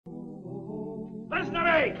Listen to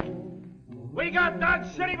me. We got Dodge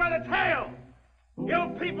City by the tail.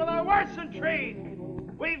 You people are worse than trees.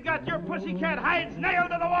 We've got your pussycat hides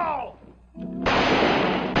nailed to the wall. You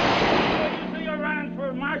say you're running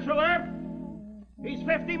for Marshal Earp? He's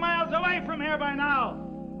 50 miles away from here by now.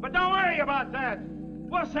 But don't worry about that.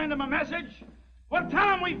 We'll send him a message. We'll tell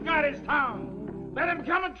him we've got his town. Let him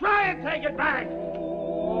come and try and take it back.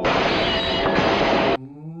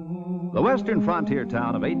 The western frontier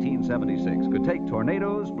town of 1876 could take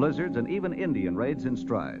tornadoes, blizzards, and even Indian raids in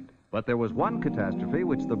stride. But there was one catastrophe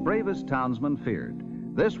which the bravest townsmen feared.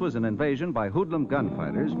 This was an invasion by hoodlum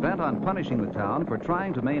gunfighters bent on punishing the town for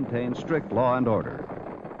trying to maintain strict law and order.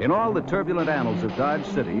 In all the turbulent annals of Dodge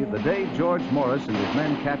City, the day George Morris and his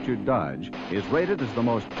men captured Dodge is rated as the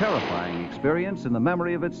most terrifying experience in the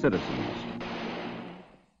memory of its citizens.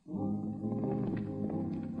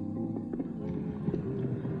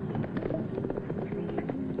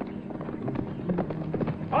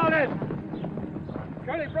 Hold it!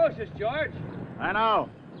 Curly Brocious, George. I know,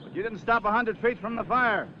 but you didn't stop 100 feet from the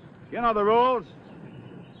fire. You know the rules.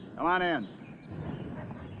 Come on in.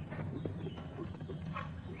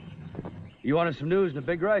 You wanted some news in a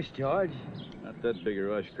big rush, George. Not that big a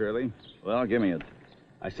rush, Curly. Well, give me it.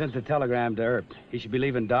 I sent the telegram to Earp. He should be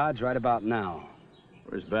leaving Dodge right about now.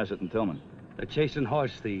 Where's Bassett and Tillman? They're chasing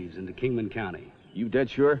horse thieves into Kingman County. You dead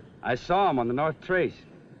sure? I saw them on the North Trace,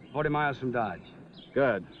 40 miles from Dodge.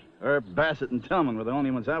 Good. Earp, Bassett, and Tillman were the only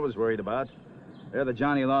ones I was worried about. They're the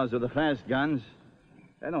Johnny Laws of the fast guns.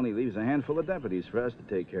 That only leaves a handful of deputies for us to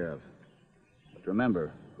take care of. But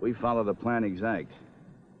remember, we follow the plan exact.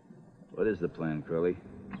 What is the plan, Curly?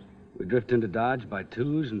 We drift into Dodge by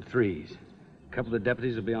 2s and 3s. A couple of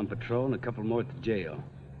deputies will be on patrol and a couple more at the jail.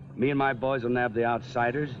 Me and my boys will nab the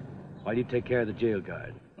outsiders while you take care of the jail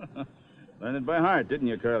guard. Learned it by heart, didn't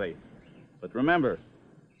you, Curly? But remember,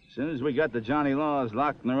 as soon as we got the Johnny Laws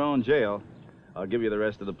locked in their own jail, I'll give you the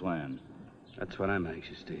rest of the plan. That's what I'm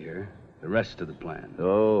anxious to hear. The rest of the plan.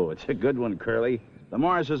 Oh, it's a good one, Curly. The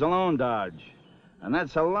Morrises alone Dodge. And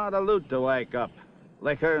that's a lot of loot to whack up.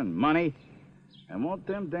 Liquor and money. And won't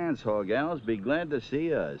them dance hall gals be glad to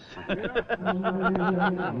see us? Did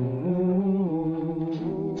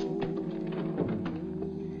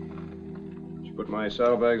you put my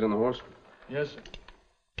saddlebags on the horse? Yes, sir.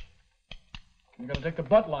 You're gonna take the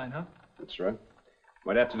butt line, huh? That's right.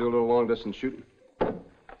 Might have to do a little long-distance shooting.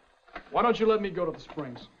 Why don't you let me go to the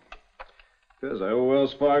Springs? Because I owe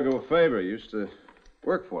Wells Fargo a favor. I used to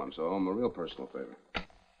work for him, so I owe him a real personal favor.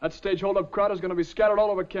 That stage hold-up crowd is gonna be scattered all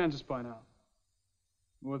over Kansas by now.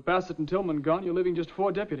 With Bassett and Tillman gone, you're leaving just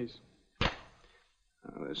 4 deputies.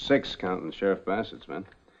 There's 6 counting Sheriff Bassett's men.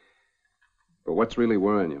 But what's really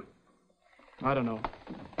worrying you? I don't know.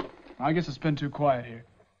 I guess it's been too quiet here.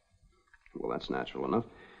 Well, that's natural enough.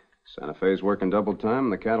 Santa Fe's working double time,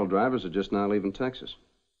 and the cattle drivers are just now leaving Texas.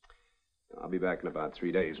 I'll be back in about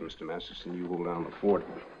 3 days, Mr. Masterson. You hold down the fort.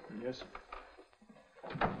 Yes, sir.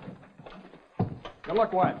 Good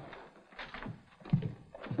luck, Wyatt.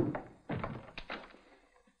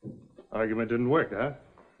 Argument didn't work, huh?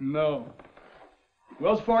 No.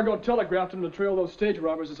 Wells Fargo telegraphed him to trail those stage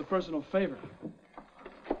robbers as a personal favor.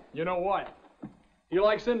 You know why? He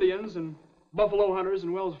likes Indians and buffalo hunters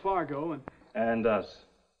and Wells Fargo And us.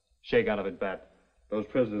 Shake out of it, Bat. Those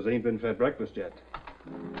prisoners ain't been fed breakfast yet.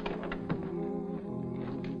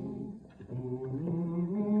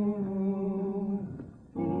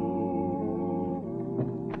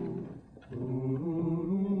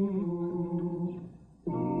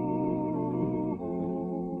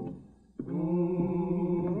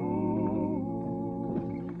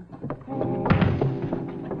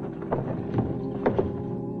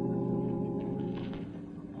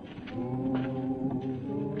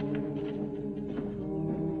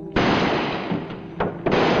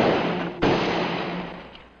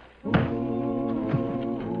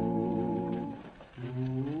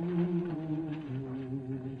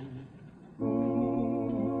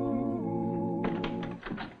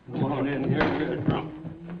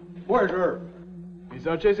 Where's Earp? He's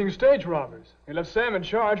out chasing stage robbers. He left Sam in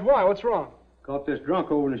charge. Why? What's wrong? Caught this drunk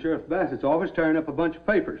over in the Sheriff Bassett's office tearing up a bunch of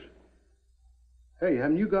papers. Hey,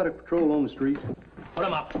 haven't you got a patrol on the street? Put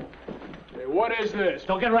him up. Hey, what is this?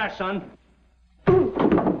 Don't get rash, son. All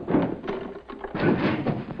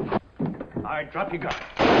right, drop your gun.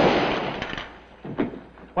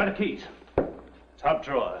 Where are the keys? Top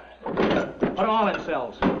drawer. Put them all in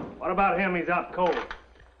cells. What about him? He's out cold.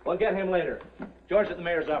 We'll get him later. George at the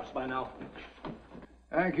mayor's office by now.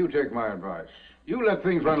 I think you take my advice. You let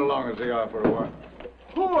things run along as they are for a while.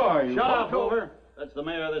 Who are you? Shut up, Hoover. That's the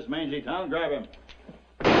mayor of this mangy town. Grab him.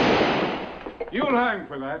 You'll hang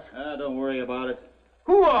for that. Don't worry about it.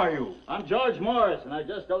 Who are you? I'm George Morris, and I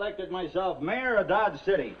just elected myself mayor of Dodge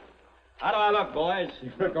City. How do I look, boys?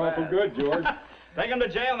 You look awful good, George. Take him to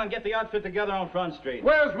jail and get the outfit together on Front Street.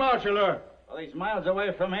 Where's Marshal Earp? Well, he's miles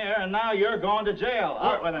away from here, and now you're going to jail.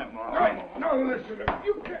 Out with him. No, listen to me.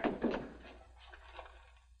 You can't.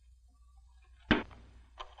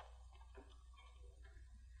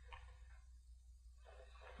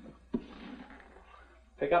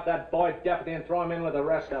 Pick up that boy deputy and throw him in with the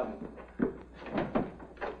rest of them.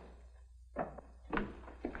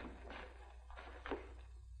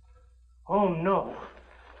 Oh, no.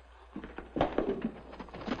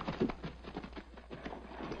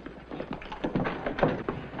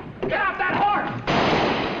 Get off that horse!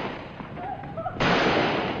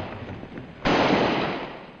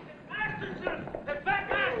 Masterson! Get back,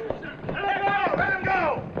 Masterson! Let him go! Let him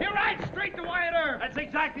go! You're right, straight to Wyatt Earp. That's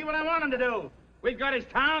exactly what I want him to do. We've got his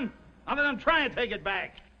town. Now let him try and take it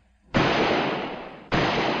back.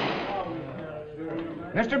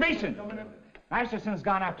 Mr. Beeson! Masterson's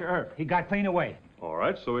gone after Earp. He got clean away. All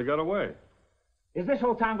right, so he got away. Is this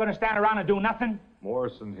whole town going to stand around and do nothing?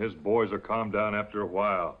 Morris and his boys will calm down after a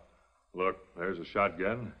while. Look, there's a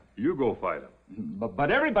shotgun. You go fight him.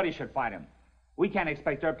 But everybody should fight him. We can't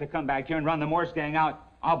expect Earp to come back here and run the Morse gang out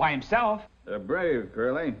all by himself. They're brave,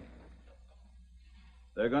 Curly.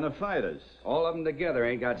 They're gonna fight us. All of them together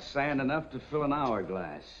ain't got sand enough to fill an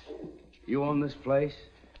hourglass. You own this place?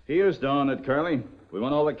 He used to own it, Curly. We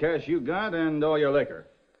want all the cash you got and all your liquor.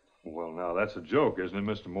 Well, now, that's a joke, isn't it,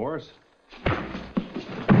 Mr. Morris?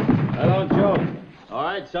 I don't joke. All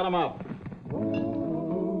right, set him up.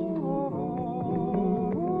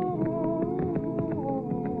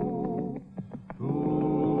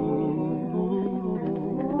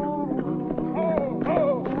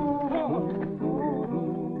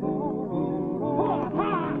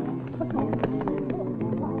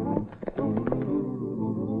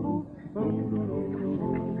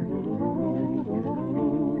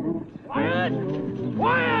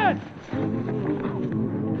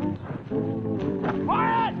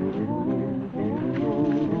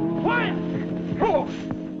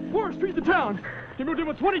 They moved in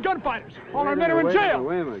with 20 gunfighters. All our men are in jail.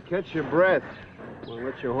 Wait a minute. Catch your breath. We'll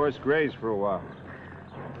let your horse graze for a while.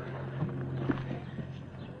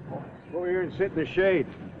 Go over here and sit in the shade.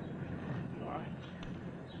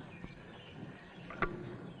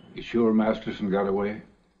 You sure Masterson got away?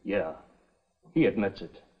 Yeah, he admits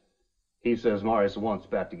it. He says Morris wants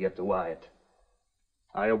Bat to get to Wyatt.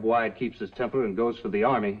 I hope Wyatt keeps his temper and goes for the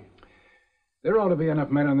army. There ought to be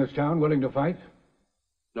enough men in this town willing to fight.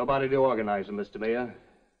 Nobody to organize them, Mr. Mayor.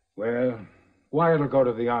 Well, Wyatt will go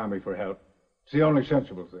to the army for help. It's the only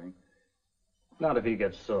sensible thing. Not if he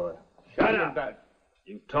gets sore. Shut up.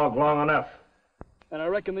 You've talked long enough. And I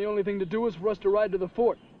reckon the only thing to do is for us to ride to the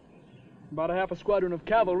fort. About a half a squadron of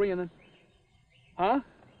cavalry and then... Huh?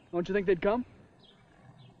 Don't you think they'd come?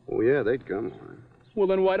 Oh, yeah, they'd come. Well,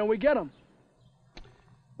 then why don't we get them?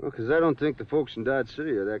 Well, because I don't think the folks in Dodge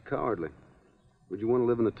City are that cowardly. Would you want to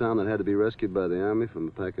live in a town that had to be rescued by the army from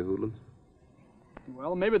a pack of hoodlums?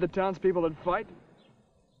 Well, maybe the townspeople would fight.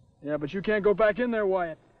 Yeah, but you can't go back in there,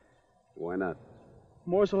 Wyatt. Why not?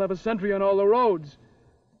 Morse will have a sentry on all the roads.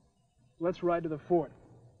 Let's ride to the fort.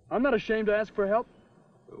 I'm not ashamed to ask for help.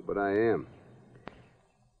 Oh, but I am.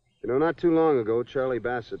 You know, not too long ago, Charlie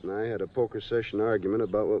Bassett and I had a poker session argument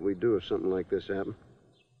about what we'd do if something like this happened.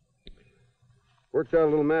 Worked out a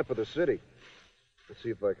little map of the city. Let's see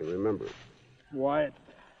if I can remember it. Wyatt,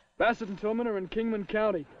 Bassett and Tillman are in Kingman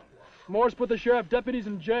County. Morse put the sheriff deputies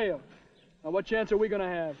in jail. Now, what chance are we going to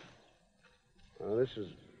have? This is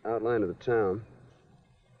outline of the town.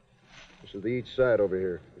 This is the east side over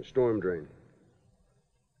here, the storm drain.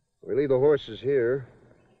 We leave the horses here.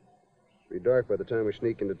 It'll be dark by the time we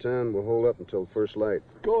sneak into town. We'll hold up until first light.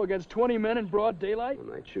 Go against 20 men in broad daylight?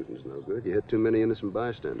 Well, night shooting's no good. You hit too many innocent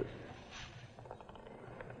bystanders.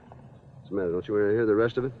 What's the matter? Don't you want to hear the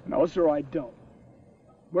rest of it? No, sir, I don't.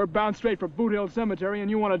 We're bound straight for Boot Hill Cemetery, and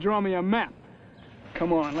you want to draw me a map.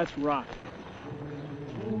 Come on, let's rock.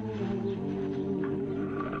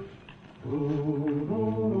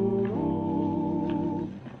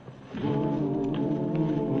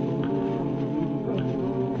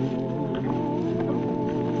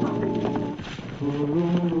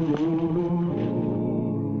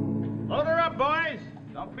 Load her up, boys.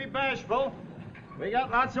 Don't be bashful. We got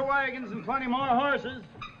lots of wagons and plenty more horses.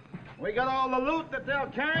 We got all the loot that they'll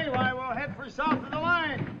carry. Why, we'll head for south of the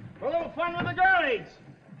line for a little fun with the girlies.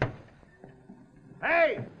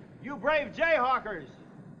 Hey, you brave jayhawkers.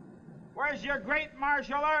 Where's your great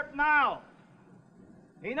Marshal Earp now?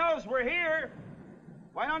 He knows we're here.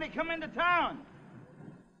 Why don't he come into town?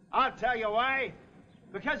 I'll tell you why.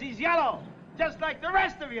 Because he's yellow, just like the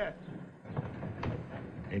rest of you.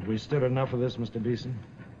 Ain't we stood enough of this, Mr. Beeson?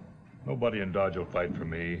 Nobody in Dodge will fight for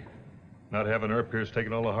me. Not having Earp here's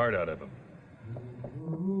taken all the heart out of him.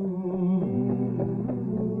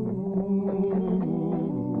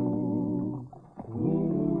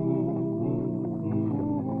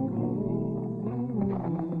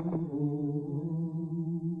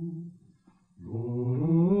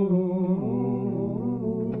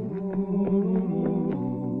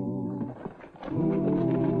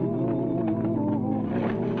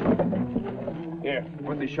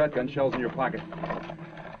 These shotgun shells in your pocket.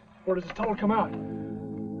 Where does this tunnel come out?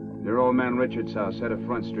 Near old man Richard's house, head of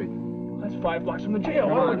Front Street. That's 5 blocks from the jail.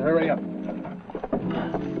 Come on, hurry up. Stay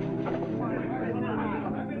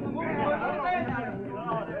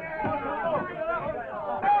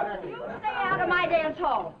out of my dance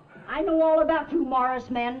hall. I know all about you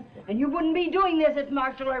Morris men, and you wouldn't be doing this if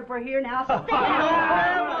Marshal Earp were here. Now stay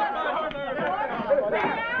out.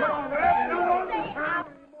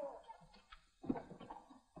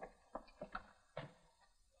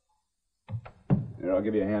 Here, I'll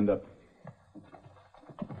give you a hand up.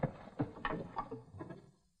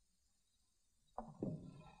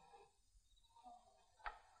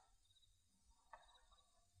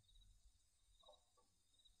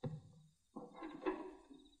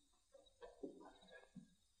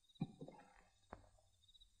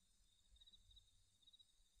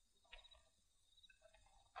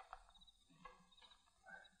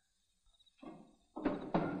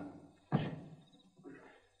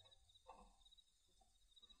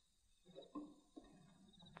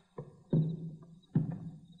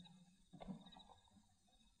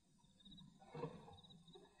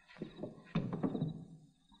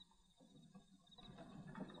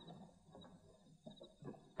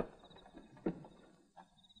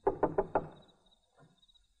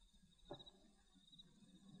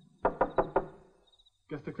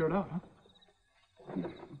 Guess they cleared out, huh?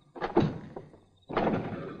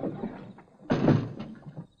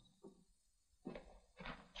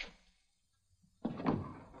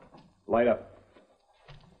 Light up.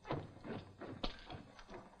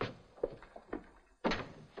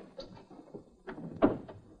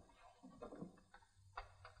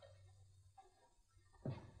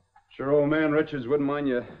 Sure, old man Richards wouldn't mind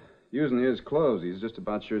you using his clothes. He's just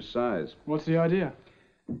about your size. What's the idea?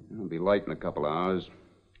 It'll be light in a couple of hours.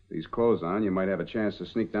 These clothes on, you might have a chance to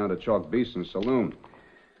sneak down to Chalk Beeson's saloon.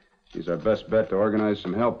 He's our best bet to organize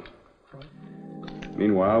some help.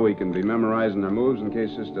 Meanwhile, we can be memorizing their moves in case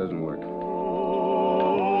this doesn't work.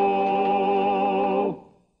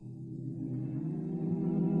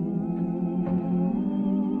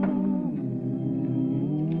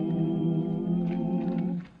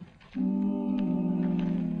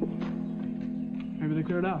 Maybe they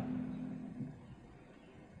cleared out.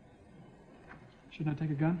 Shouldn't I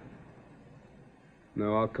take a gun?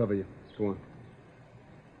 No, I'll cover you. Go on.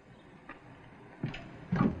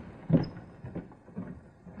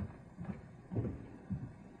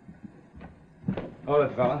 Hold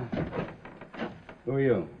it, fella. Who are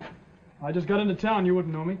you? I just got into town. You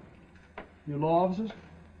wouldn't know me. You law officers?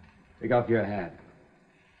 Take off your hat.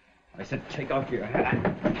 I said take off your hat.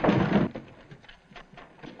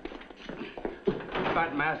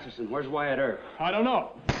 Pat Masterson, where's Wyatt Earp? I don't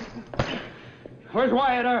know. Where's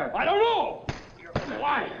Wyatt Earp? I don't know! You're a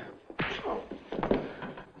liar.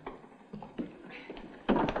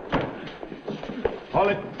 Hold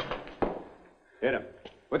it. Hit him.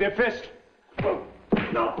 With your fist.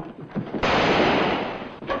 No.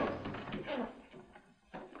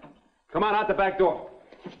 Come on, out the back door.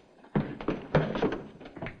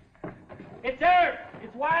 It's Earp!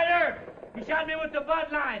 It's Wyatt Earp! He shot me with the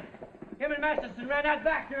butt line. Him and Masterson ran out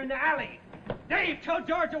back there in the alley. Dave, tell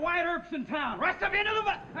George that Wyatt Earp's in town. Rest of you into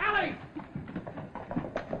the alley!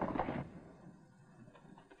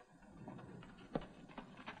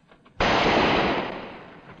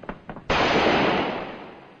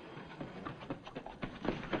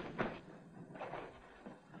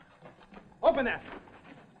 Open that.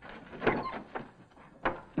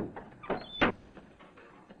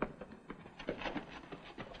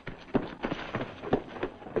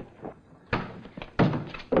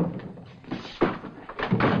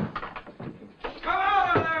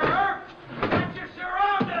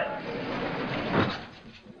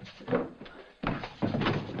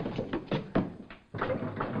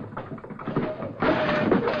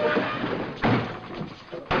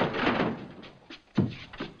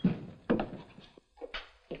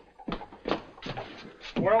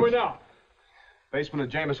 Where are we now? Basement of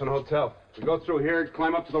Jameson Hotel. We go through here,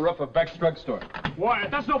 climb up to the roof of Beck's drugstore.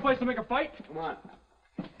 Wyatt, that's no place to make a fight. Come on.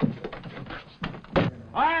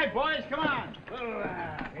 All right, boys, come on.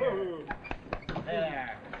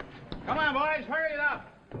 There. Come on, boys, hurry it up.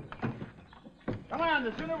 Come on,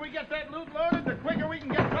 the sooner we get that loot loaded, the quicker we can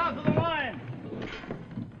get south of the line.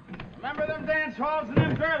 Remember them dance halls and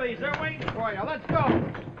them girlies, they're waiting for you. Let's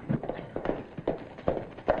go.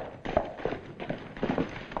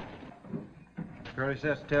 Curly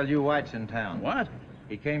says to tell you White's in town. What?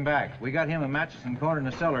 He came back. We got him and Matchison cornered in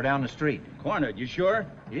the cellar down the street. Cornered, you sure?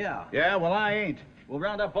 Yeah. Yeah, well, I ain't. We'll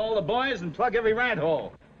round up all the boys and plug every rat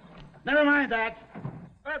hole. Never mind that.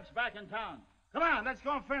 Erb's back in town. Come on, let's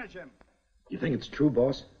go and finish him. You think it's true,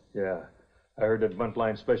 boss? Yeah. I heard that bunt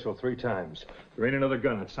line special 3 times. There ain't another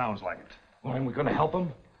gun that sounds like it. Well, and we're gonna help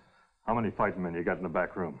him? How many fighting men you got in the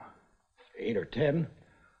back room? 8 or 10.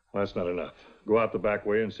 Well, that's not enough. Go out the back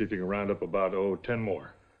way and see if you can round up about, 10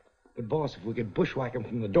 more. But, boss, if we could bushwhack them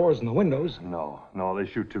from the doors and the windows... No, they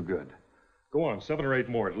shoot too good. Go on, 7 or 8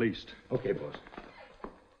 more at least. Okay, boss.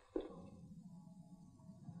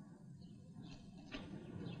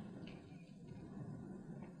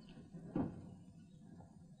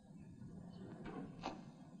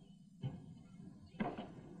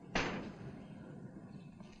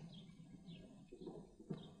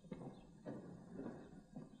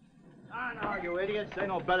 No, you idiots. They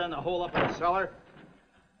know better than to hole up in the cellar.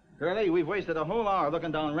 Curly, we've wasted a whole hour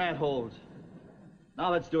looking down rat holes.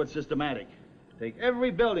 Now let's do it systematic. Take every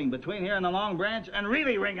building between here and the Long Branch and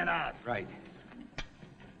really ring it out. Right.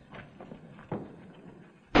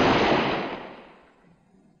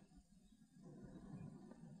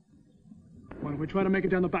 Why don't we try to make it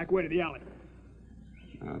down the back way to the alley?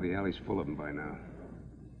 The alley's full of them by now.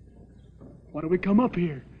 Why do we come up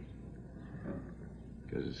here?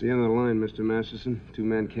 Because it's the end of the line, Mr. Masterson. 2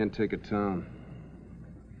 men can't take a town.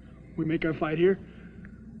 We make our fight here?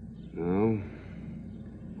 No.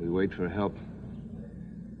 We wait for help.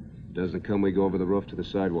 Doesn't come, we go over the roof to the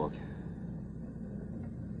sidewalk.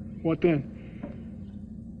 What then?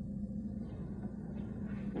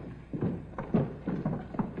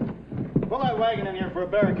 Pull that wagon in here for a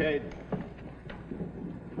barricade.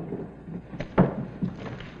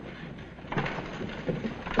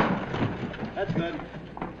 That's good.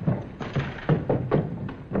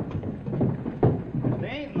 They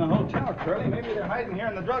ain't in the hotel, Curly. Maybe they're hiding here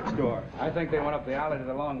in the drugstore. I think they went up the alley to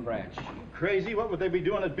the Long Branch. Crazy? What would they be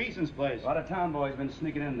doing at Beeson's place? A lot of town boys been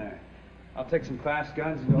sneaking in there. I'll take some fast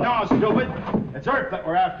guns and go... No, stupid. It's Earth that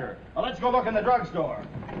we're after. Now let's go look in the drugstore.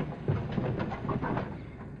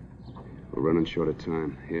 We're running short of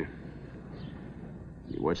time. Here.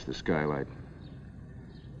 You watch the skylight.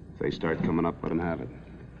 If they start coming up, let them have it.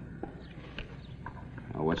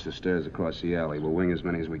 I'll watch the stairs across the alley. We'll wing as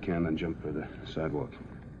many as we can, then jump for the sidewalk.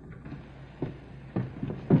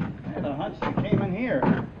 I had a hunch they came in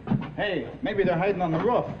here. Hey, maybe they're hiding on the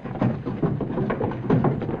roof.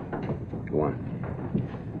 Go on.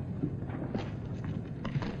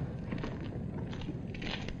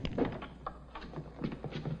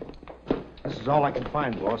 This is all I can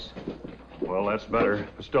find, boss. Well, that's better,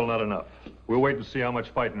 but still not enough. We'll wait and see how much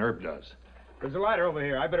fighting Herb does. There's a ladder over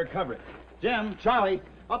here. I better cover it. Jim, Charlie,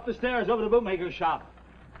 up the stairs over to the bootmaker's shop.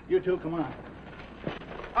 You two, come on.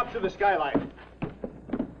 Up to the skylight.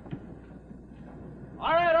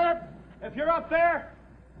 All right, Herb. If you're up there,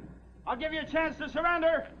 I'll give you a chance to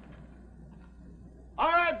surrender.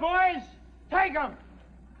 All right, boys, take them.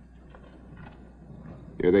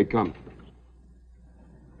 Here they come.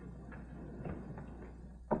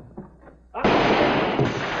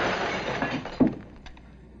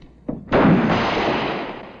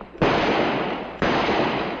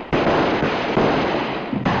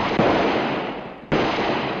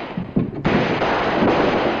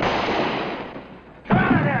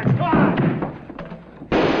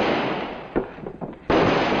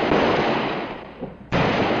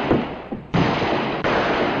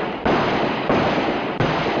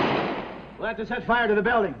 We'll have to set fire to the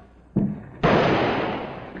building.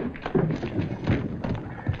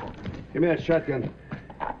 Give me that shotgun.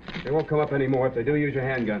 They won't come up anymore. If they do, use your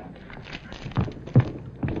handgun.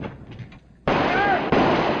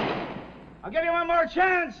 I'll give you one more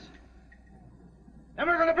chance. Then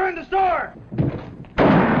we're going to burn the store.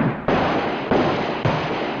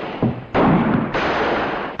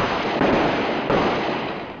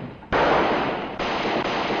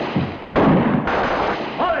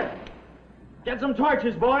 Hold it. Get some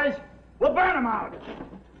torches, boys. We'll burn them out.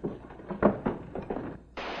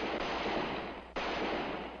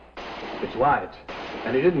 It's Wyatt,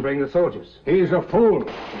 and he didn't bring the soldiers. He's a fool.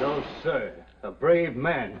 No, sir. A brave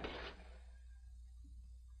man.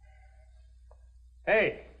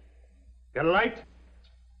 Hey, Got a light?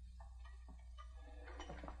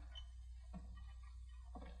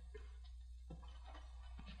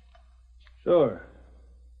 Sure.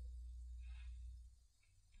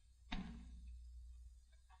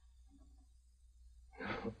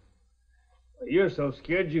 You're so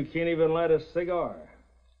scared you can't even light a cigar.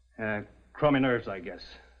 Crummy nerves, I guess.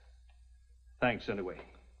 Thanks, anyway.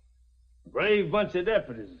 Brave bunch of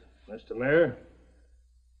deputies, Mr. Mayor.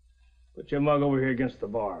 Put your mug over here against the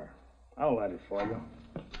bar. I'll light it for you.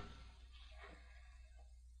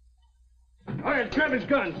 All right, grab his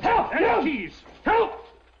guns. Help! And Help! his keys. Help!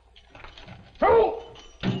 Help!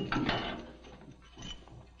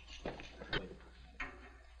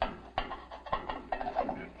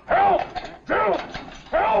 Help! Help!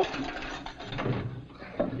 Help!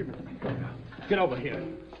 Get over here.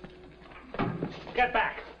 Get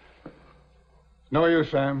back. No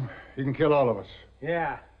use, Sam. He can kill all of us.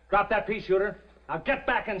 Yeah. Drop that pea shooter. Now get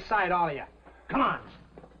back inside, all of you. Come on.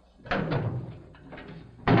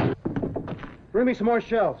 Bring me some more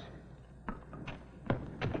shells.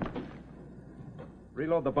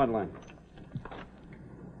 Reload the butt line.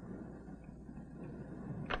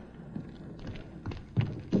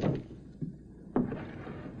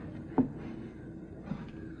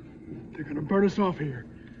 They're gonna burn us off here.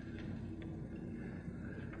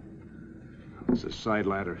 There's a side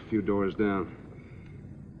ladder, a few doors down.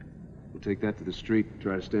 We'll take that to the street and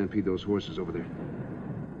try to stampede those horses over there.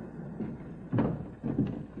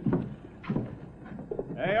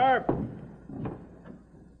 Hey, Earp.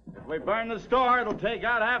 If we burn the store, it'll take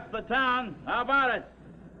out half the town. How about it?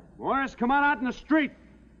 Morris, come on out in the street.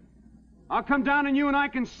 I'll come down and you and I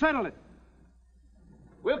can settle it.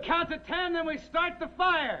 We'll count to 10, then we start the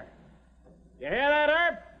fire. You hear that,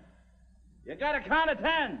 Earp? You gotta count to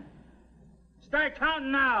 10. Start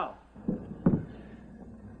counting now.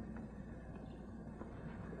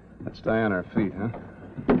 Let's stay on our feet, huh?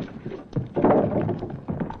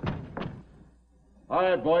 All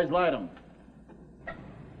right, boys, light 'em.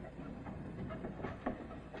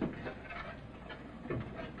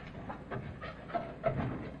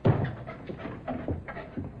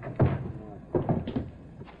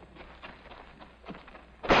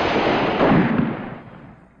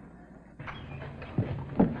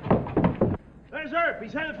 There's Earp.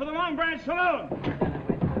 He's headed for the Long Branch Saloon.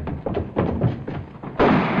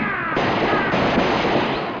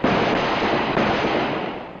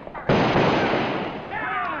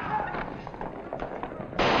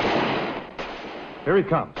 Here he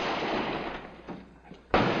comes.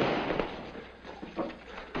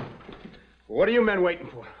 What are you men waiting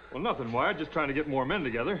for? Well, nothing, Wyatt. Just trying to get more men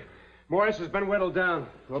together. Morris has been whittled down.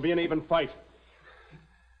 There'll be an even fight.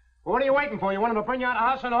 Well, what are you waiting for? You want him to bring you out of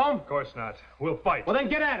house and home? Of course not. We'll fight. Well, then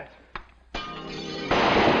get at it.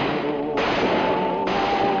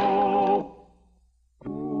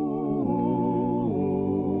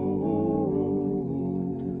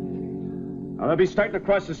 Now, they'll be starting to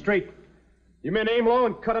cross the street. You men aim low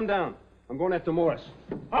and cut him down. I'm going after Morris.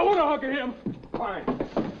 I want to hug him. Fine.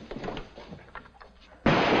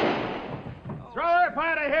 Throw Earp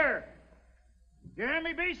out of here. You hear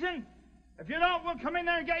me, Beeson? If you don't, we'll come in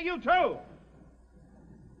there and get you, too.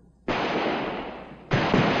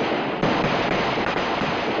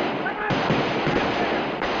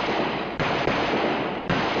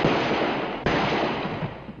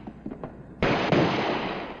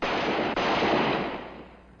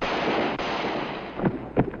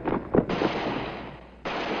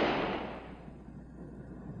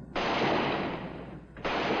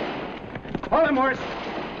 Hold him, Morris.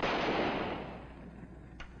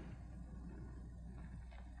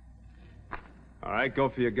 All right, go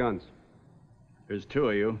for your guns. There's 2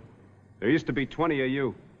 of you. There used to be 20 of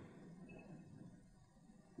you.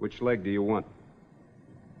 Which leg do you want?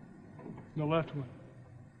 The left one.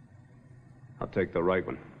 I'll take the right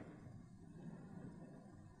one.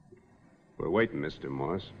 We're waiting, Mr.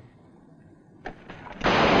 Morris.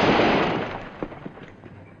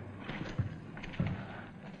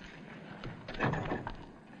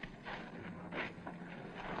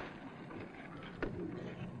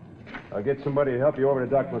 I'll get somebody to help you over to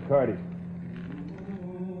Doc McCarty's.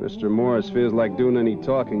 Mr. Morris feels like doing any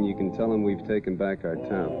talking. You can tell him we've taken back our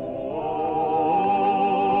town.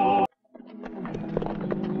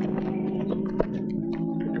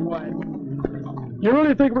 You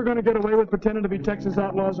really think we're going to get away with pretending to be Texas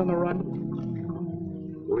outlaws on the run?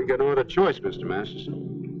 We got no other choice, Mr.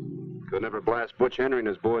 Masterson. Could never blast Butch Henry and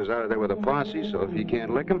his boys out of there with a posse, so if you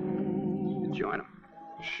can't lick them, you join them.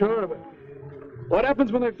 Sure, but what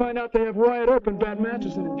happens when they find out they have Wyatt Earp and Bat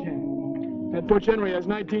Masterson in camp? And Butch Henry has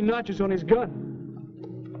 19 notches on his gun.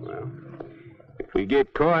 Well, If we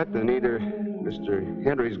get caught, then either Mr.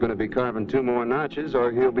 Henry's going to be carving 2 more notches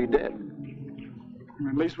or he'll be dead.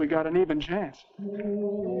 At least we got an even chance.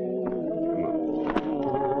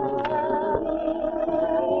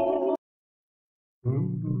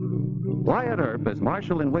 Wyatt Earp, as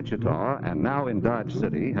marshal in Wichita and now in Dodge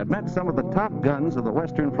City, had met some of the top guns of the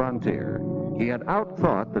western frontier. He had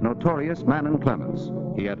outfought the notorious Manon Clements.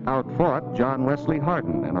 He had outfought John Wesley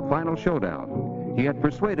Hardin in a final showdown. He had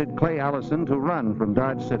persuaded Clay Allison to run from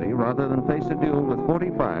Dodge City rather than face a duel with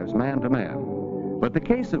 45s man-to-man. But the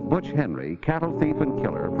case of Butch Henry, cattle thief and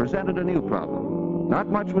killer, presented a new problem. Not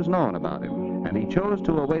much was known about him, and he chose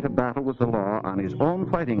to await a battle with the law on his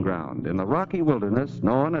own fighting ground in the rocky wilderness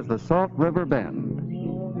known as the Salt River Bend.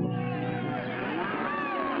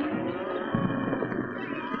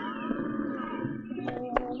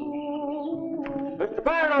 Mr.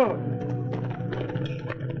 Barrow!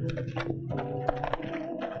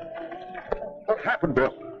 What happened,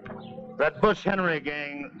 Bill? That Bush Henry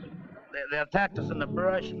gang, they attacked us in the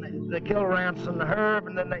brush, and they killed Rance and Herb,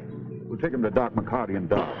 and then they... We'll take him to Doc McCarty in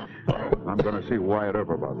Dodge. I'm going to see Wyatt Earp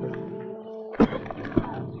about this.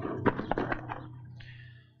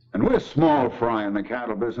 And we're small fry in the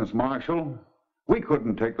cattle business, Marshal. We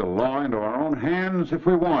couldn't take the law into our own hands if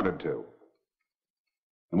we wanted to.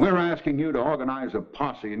 And we're asking you to organize a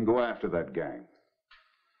posse and go after that gang.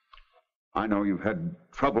 I know you've had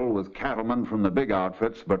trouble with cattlemen from the big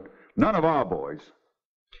outfits, but none of our boys.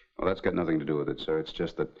 Well, that's got nothing to do with it, sir. It's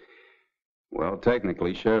just that, well,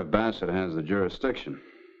 technically, Sheriff Bassett has the jurisdiction.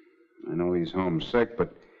 I know he's homesick,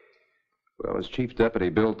 but, well, his chief deputy,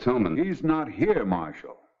 Bill Tillman... He's not here,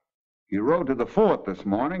 Marshal. He rode to the fort this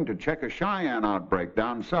morning to check a Cheyenne outbreak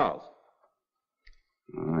down south.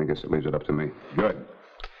 I guess it leaves it up to me. Good.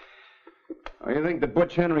 Oh, you think that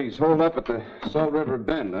Butch Henry's holed up at the Salt River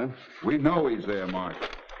Bend, huh? We know he's there, Marshal.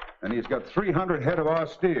 And he's got 300 head of our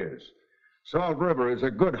steers. Salt River is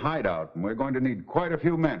a good hideout, and we're going to need quite a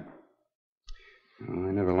few men. Well,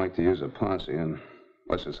 I never like to use a posse,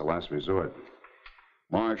 unless it's a last resort.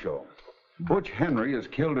 Marshal, Butch Henry has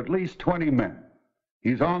killed at least 20 men.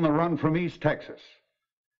 He's on the run from East Texas.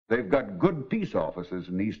 They've got good peace officers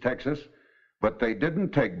in East Texas, but they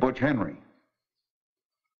didn't take Butch Henry.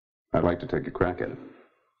 I'd like to take a crack at it.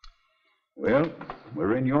 Well,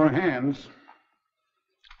 we're in your hands.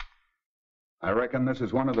 I reckon this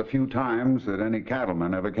is one of the few times that any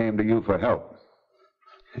cattleman ever came to you for help.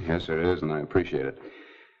 Yes, it is, and I appreciate it.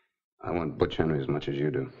 I want Butch Henry as much as you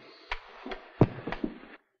do.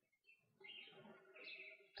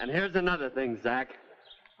 And here's another thing, Zach.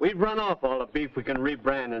 We've run off all the beef we can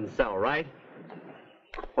rebrand and sell, right?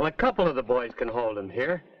 Well, a couple of the boys can hold him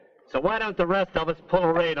here. So why don't the rest of us pull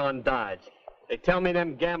a raid on Dodge? They tell me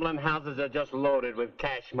them gambling houses are just loaded with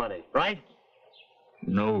cash money, right?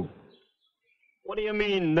 No. What do you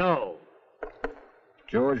mean, no?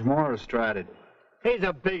 George Morris tried it. He's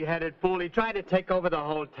a big-headed fool. He tried to take over the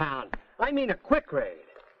whole town. I mean a quick raid.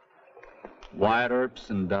 Wyatt Earp's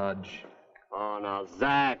in Dodge. Oh, now,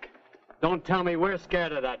 Zach, don't tell me we're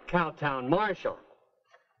scared of that Cowtown marshal.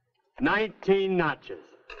 19 notches,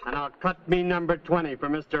 and I'll cut me number 20 for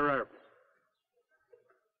Mr. Earp.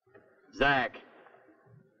 Zach,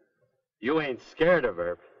 you ain't scared of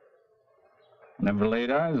Earp. Never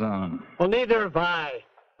laid eyes on him. Well, neither have I.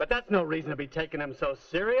 But that's no reason to be taking him so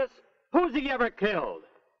serious. Who's he ever killed?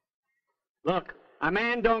 Look, a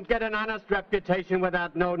man don't get an honest reputation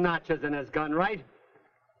without no notches in his gun, right?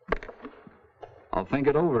 I'll think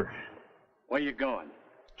it over. Where you going?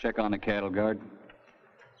 Check on the cattle guard.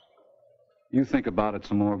 You think about it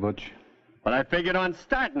some more, Butch. But I figured on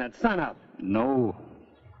starting at sunup. No.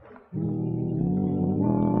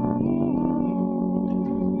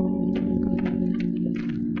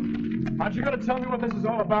 Aren't you going to tell me what this is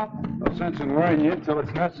all about? No sense in worrying you until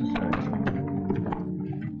it's necessary.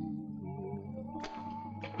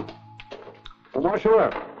 Well, Marshal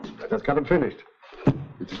Earp, I just got him finished.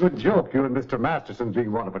 It's a good joke, you and Mr. Masterson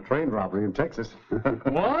being one of a train robbery in Texas.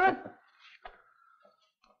 What?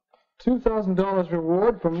 $2,000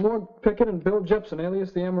 reward from Lord Pickett and Bill Jepson,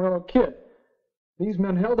 alias the Amarillo Kid. These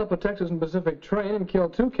men held up a Texas and Pacific train and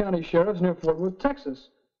killed 2 county sheriffs near Fort Worth, Texas.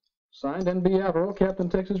 Signed, N.B. Averill, Captain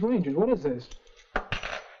Texas Rangers. What is this?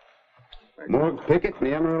 Morg Pickett and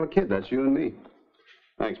the Amarillo Kid. That's you and me.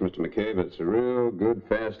 Thanks, Mr. McCabe. It's a real good,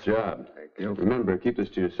 fast job. Thank you. Remember, keep this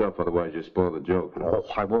to yourself, otherwise you spoil the joke. Oh,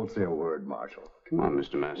 I won't say a word, Marshal. Come on,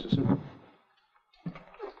 Mr. Masterson.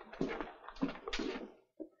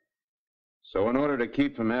 So in order to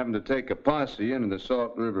keep from having to take a posse into the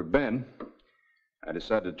Salt River Bend, I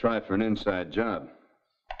decided to try for an inside job.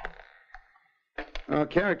 A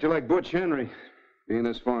character like Butch Henry, being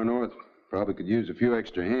this far north, Probably could use a few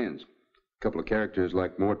extra hands. A couple of characters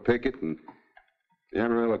like Mort Pickett and the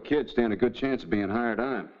Amarillo Kid stand a good chance of being hired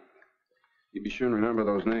on. You be sure and remember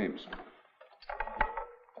those names.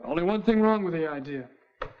 Only one thing wrong with the idea.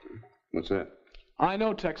 What's that? I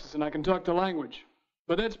know Texas and I can talk the language.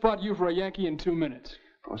 But they'd spot you for a Yankee in 2 minutes.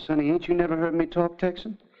 Oh, Sonny, ain't you never heard me talk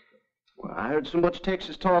Texan? Well, I heard so much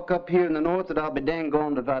Texas talk up here in the north that I'll be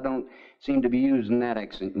dang-goned if I don't seem to be using that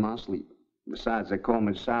accent in my sleep. Besides, they call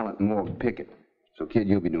me Silent Morgan Pickett. So, kid,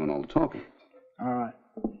 you'll be doing all the talking. All right.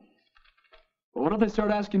 Well, what if they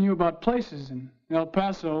start asking you about places in El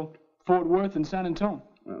Paso, Fort Worth, and San Antonio?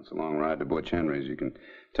 Well, it's a long ride to Butch Henry's. You can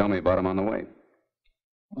tell me about them on the way.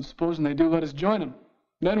 Well, supposing they do let us join them.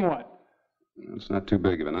 Then what? It's not too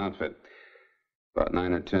big of an outfit. About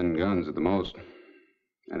 9 or 10 guns at the most.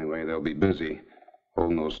 Anyway, they'll be busy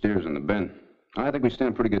holding those steers in the bend. I think we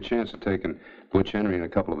stand a pretty good chance of taking Butch Henry and a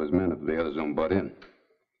couple of his men if the others don't butt in.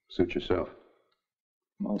 Suit yourself.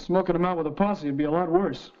 Well, smoking them out with a posse would be a lot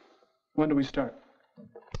worse. When do we start?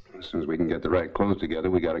 As soon as we can get the right clothes together,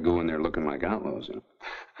 we got to go in there looking like outlaws, you know.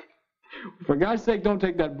 For God's sake, don't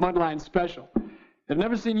take that Mudline special. They've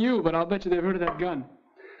never seen you, but I'll bet you they've heard of that gun.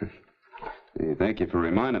 Hey, thank you for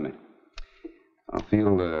reminding me. I'll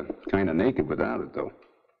feel kind of naked without it, though.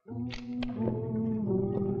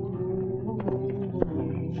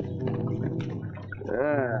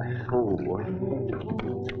 Oh, boy.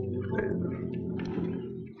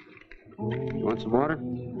 You want some water?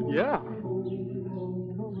 Yeah.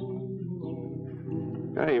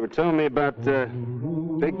 Hey, you were telling me about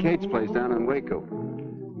Big Kate's place down in Waco.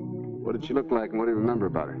 What did she look like and what do you remember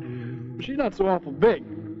about her? She's not so awful big.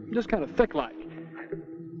 Just kind of thick-like.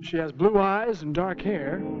 She has blue eyes and dark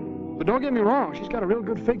hair. But don't get me wrong, she's got a real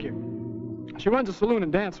good figure. She runs a saloon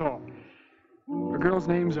and dance hall. Her girls'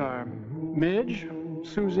 names are Midge,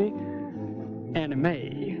 Susie, Anna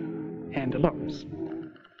Mae, and Dolores.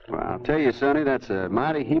 Well, I'll tell you, Sonny, that's a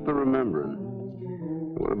mighty heap of remembering.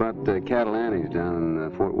 What about the cattle Annies down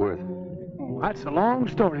in Fort Worth? Oh, that's a long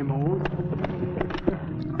story, Mose.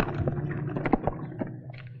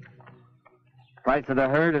 Price of the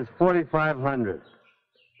herd is $4,500.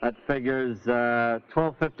 That figures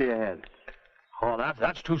 $12.50 a head. Oh,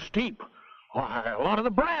 that's too steep. Why, a lot of the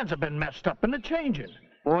brands have been messed up in the changing.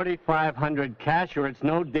 $4,500 cash or it's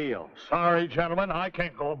no deal. Sorry, gentlemen, I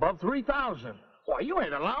can't go above $3,000. Why, you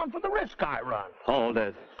ain't allowing for the risk I run. Hold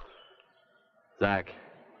it. Zach,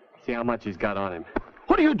 see how much he's got on him.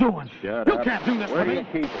 What are you doing? Shut you up. can't do this Where to do me.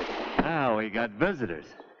 you keep it? Now we got visitors.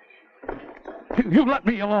 You let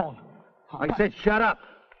me alone. I said shut up.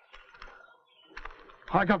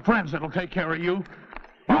 I got friends that'll take care of you.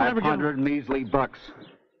 500 measly bucks.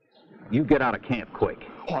 You get out of camp quick.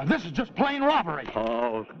 Oh, this is just plain robbery.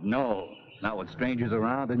 Oh, no. Not with strangers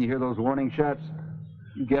around. Didn't you hear those warning shots?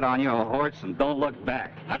 You get on your horse and don't look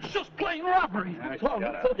back. That's just plain robbery.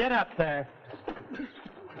 Get up there.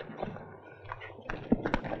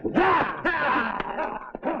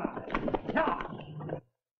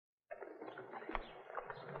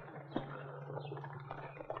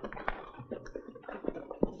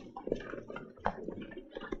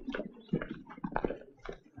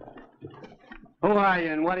 Who are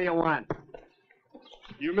you and what do you want?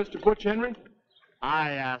 You Mr. Butch Henry? I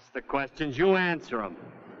ask the questions, you answer them.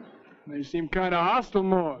 They seem kind of hostile,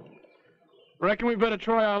 Morg. Reckon we better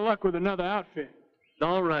try our luck with another outfit.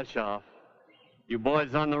 Don't rush off. You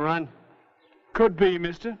boys on the run? Could be,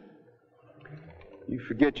 mister. You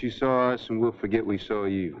forget you saw us, and we'll forget we saw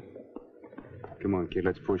you. Come on, kid,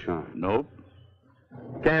 let's push on. Nope.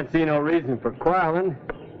 Can't see no reason for quarreling.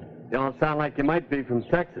 You don't sound like you might be from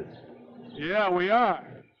Texas. Yeah, we are.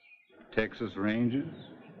 Texas Rangers?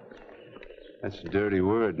 That's a dirty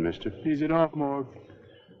word, mister. Ease it off, Morg.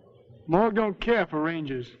 Morg don't care for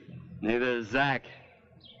Rangers. Neither does Zach.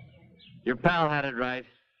 Your pal had it right.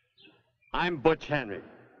 I'm Butch Henry.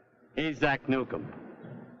 He's Zach Newcomb.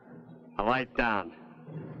 A light down.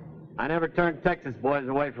 I never turned Texas boys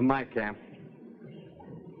away from my camp.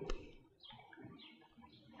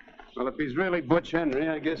 Well, if he's really Butch Henry,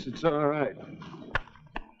 I guess it's all right.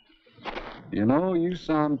 You know, you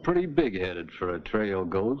sound pretty big-headed for a trail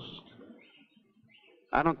ghost.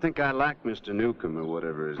 I don't think I like Mr. Newcomb or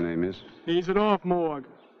whatever his name is. Ease it off, Morg.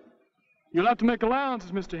 You'll have to make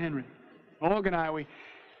allowances, Mr. Henry. Morg and I,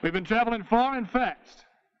 we've been traveling far and fast.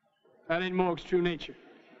 That ain't Morg's true nature.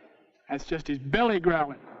 That's just his belly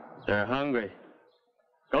growling. They're hungry.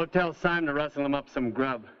 Go tell Simon to rustle them up some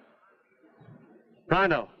grub.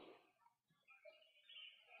 Pronto.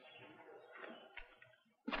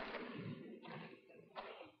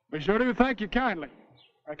 We sure do thank you kindly.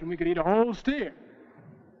 Reckon we could eat a whole steer.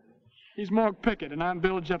 He's Morg Pickett, and I'm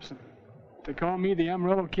Bill Jepson. They call me the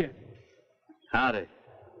Amarillo Kid. Howdy.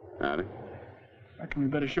 Howdy. Reckon we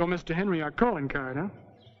better show Mr. Henry our calling card, huh?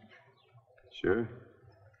 Sure.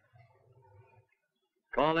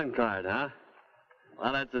 Calling card, huh?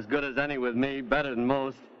 Well, that's as good as any with me, better than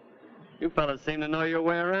most. You fellas seem to know your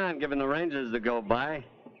way around, giving the Rangers the go by.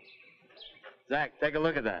 Zach, take a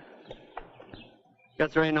look at that.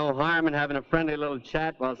 Guess there ain't no harm in having a friendly little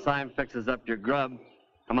chat while Sime fixes up your grub.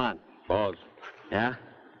 Come on. Boss. Yeah?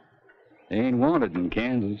 They ain't wanted in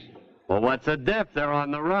Kansas. Well, what's the diff? They're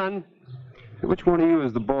on the run. Which one of you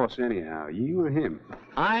is the boss, anyhow? You or him?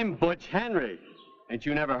 I'm Butch Henry. Ain't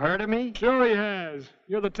you never heard of me? Sure he has.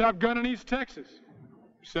 You're the top gun in East Texas.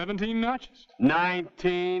 17 notches.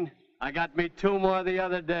 19. I got me 2 more the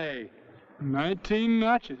other day. 19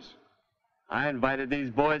 notches. I invited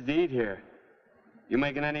these boys to eat here. You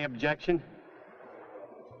making any objection?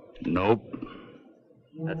 Nope.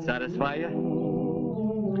 That satisfy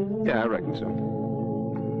you? Yeah, I reckon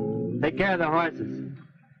so. Take care of the horses.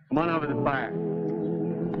 Come on over to the fire.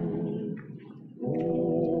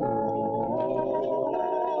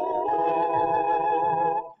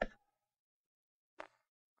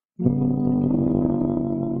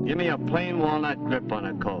 Give me a plain walnut grip on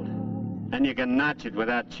a colt. Then you can notch it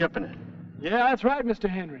without chipping it. Yeah, that's right, Mr.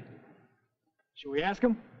 Henry. Shall we ask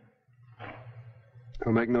him?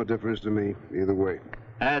 It'll make no difference to me, either way.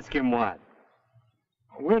 Ask him what?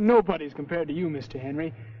 We're nobodies compared to you, Mr.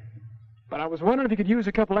 Henry. But I was wondering if you could use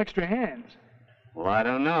a couple extra hands. Well, I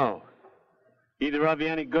don't know. Either of you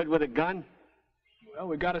any good with a gun? Well,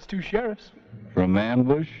 we got us 2 sheriffs. From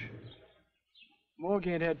ambush? Morg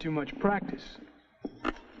ain't had too much practice.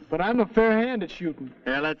 But I'm a fair hand at shooting.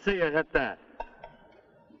 Yeah, let's see you hit that.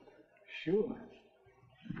 Sure.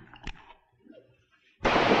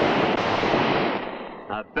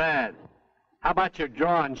 Not bad. How about your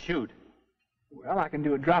draw and shoot? Well, I can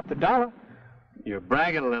do a drop the dollar. You're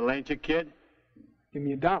bragging a little, ain't you, kid? Give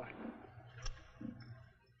me $1.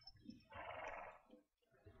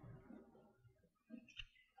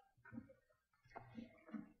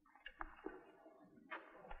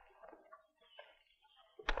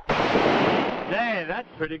 Hey, that's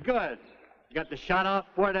pretty good. You got the shot off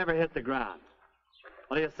before it ever hit the ground.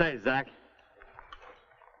 What do you say, Zach?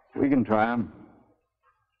 We can try him.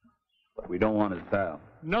 But we don't want his pal.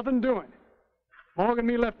 Nothing doing. Morg and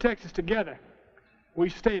me left Texas together. We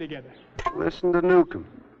stay together. Listen to Newcomb.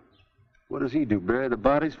 What does he do, bury the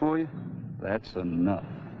bodies for you? That's enough.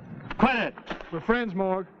 Quit it! We're friends,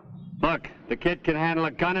 Morg. Look, the kid can handle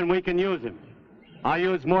a gun and we can use him. I'll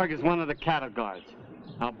use Morg as one of the cattle guards.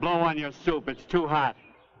 I'll blow on your soup. It's too hot.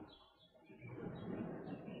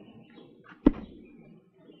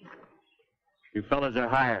 You fellas are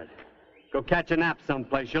hired. Go catch a nap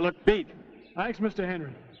someplace. You look beat. Thanks, Mr.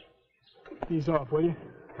 Henry. Ease off, will you?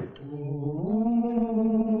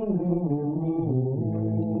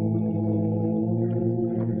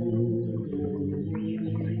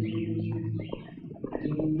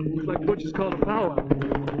 Looks like Butch has called a powwow.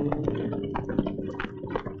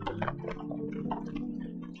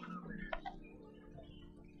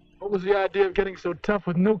 What was the idea of getting so tough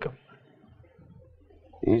with Newcomb?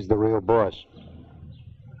 He's the real boss.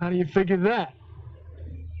 How do you figure that?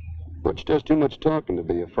 Butch does too much talking to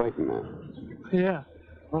be a fighting man. Yeah,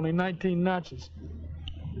 only 19 notches.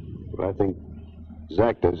 But I think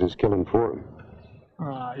Zach does his killing for him.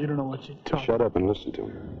 Ah, you don't know what you're talking. Shut up and listen to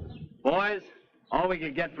him. Boys, all we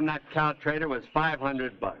could get from that cow trader was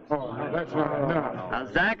 $500. Oh, no, that's not enough. Now,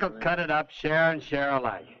 Zach will cut it up share and share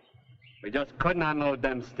alike. We just couldn't unload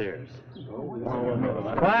them steers.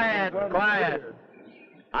 Quiet, quiet.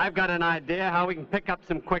 I've got an idea how we can pick up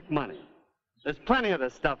some quick money. There's plenty of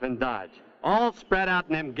this stuff in Dodge, all spread out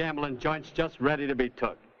in them gambling joints just ready to be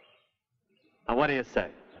took. Now, what do you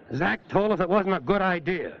say? Zach told us it wasn't a good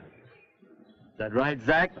idea. Is that right,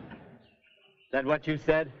 Zach? Is that what you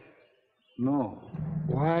said? No.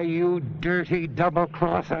 Why, you dirty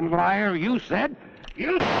double-crossing liar, you said...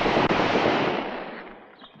 You...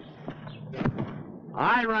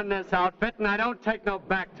 I run this outfit, and I don't take no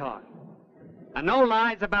back talk. And no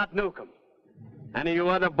lies about Newcomb. Any of you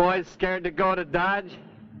other boys scared to go to Dodge?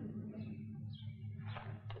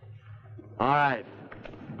 All right.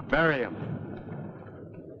 Bury him.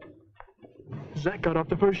 Zach got off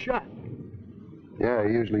the first shot. Yeah,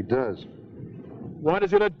 he usually does. Why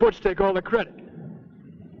does he let Butch take all the credit?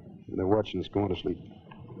 They're watching us going to sleep.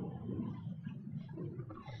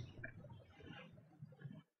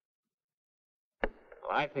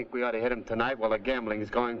 Well, I think we ought to hit him tonight while the gambling's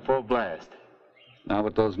going full blast. Not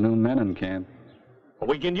with those new men in camp. Well,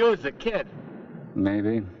 we can use the kid.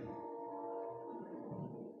 Maybe.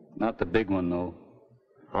 Not the big one, though.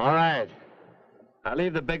 All right. I'll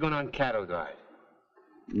leave the big one on cattle guard.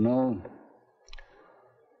 No.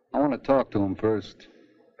 I want to talk to him first.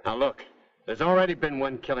 Now look, there's already been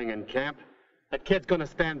one killing in camp. That kid's gonna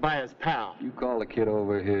stand by his pal. You call the kid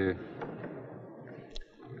over here.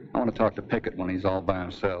 I want to talk to Pickett when he's all by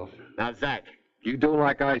himself. Now, Zach. You do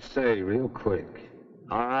like I say, real quick.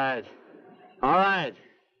 All right. All right.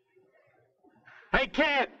 Hey,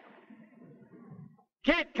 kid!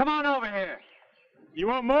 Kid, come on over here. You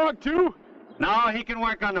want Morg, too? No, he can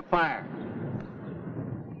work on the fire.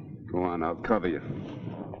 Go on, I'll cover you.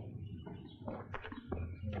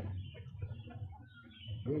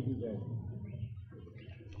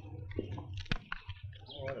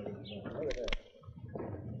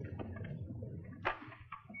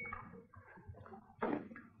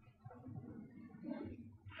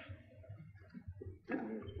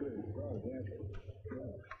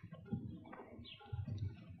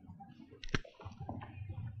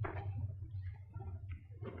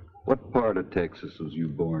 What part of Texas was you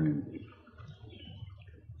born in?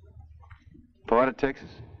 Part of Texas?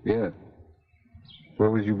 Yeah. Where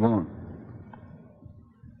was you born?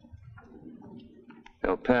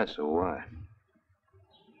 El Paso, why?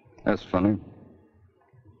 That's funny.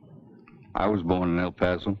 I was born in El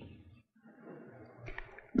Paso.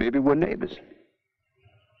 Maybe we're neighbors.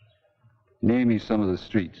 Name me some of the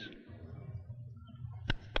streets.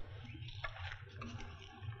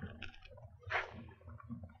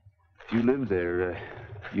 If you live there,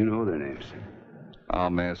 you know their names.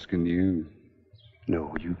 I'm asking you.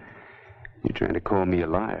 No, you're trying to call me a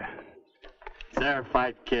liar. Fair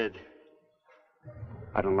fight, kid.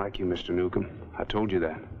 I don't like you, Mr. Newcomb. I told you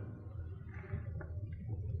that.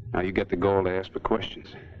 Now you get the gall to ask for questions.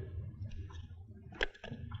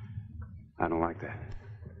 I don't like that.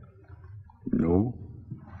 No.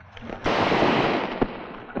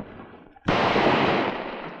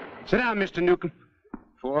 Sit down, Mr. Newcomb,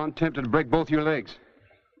 before I'm tempted to break both your legs.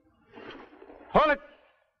 Hold it!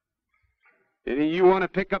 Any of you want to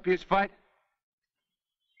pick up his fight?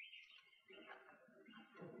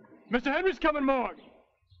 Mr. Henry's coming, Morg.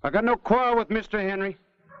 I got no quarrel with Mr. Henry.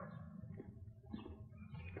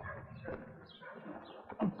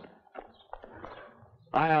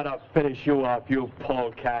 I ought to finish you off, you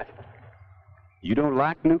polecat. You don't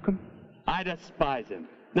like Newcomb? I despise him.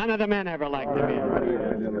 None of the men ever liked him either.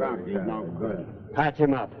 Patch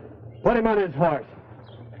him up. Put him on his horse.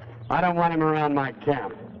 I don't want him around my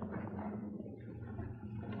camp.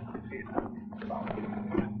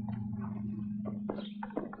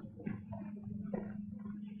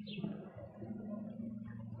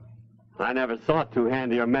 I never saw two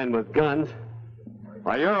handier men with guns.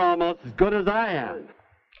 Why, you're almost as good as I am.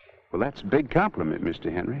 Well, that's a big compliment,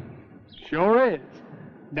 Mr. Henry. Sure is.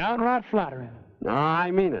 Downright flattering. No,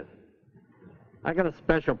 I mean it. I got a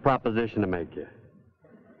special proposition to make you.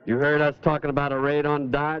 You heard us talking about a raid on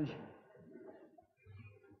Dodge?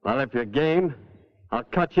 Well, if you're game, I'll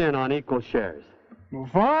cut you in on equal shares. Well,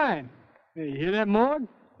 fine. Hey, you hear that, Morg?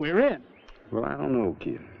 We're in. Well, I don't know,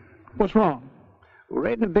 kid. What's wrong? We're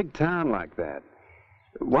raiding a big town like that.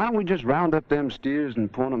 Why don't we just round up them steers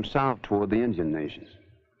and point them south toward the Indian nations?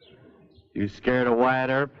 You scared of Wyatt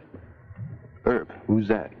Earp? Earp? Who's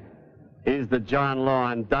that? He's the John Law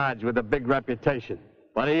in Dodge with a big reputation.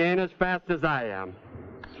 But he ain't as fast as I am.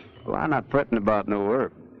 Well, I'm not fretting about no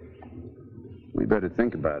Earp. We better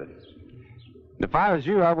think about it. If I was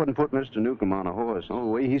you, I wouldn't put Mr. Newcomb on a horse. Oh,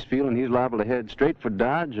 the way he's feeling, he's liable to head straight for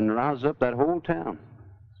Dodge and rouse up that whole town.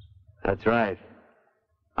 That's right.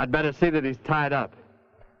 I'd better see that he's tied up.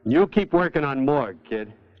 You keep working on Morg,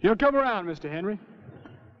 kid. You'll come around, Mr. Henry.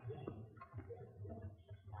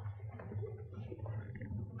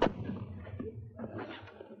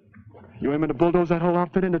 You aiming to bulldoze that whole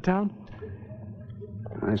outfit into town?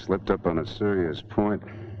 I slipped up on a serious point.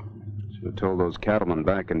 Should have told those cattlemen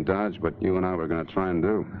back in Dodge what you and I were going to try and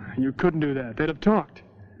do. You couldn't do that. They'd have talked.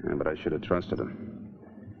 Yeah, but I should have trusted them.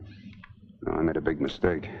 No, I made a big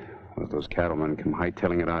mistake. Let those cattlemen come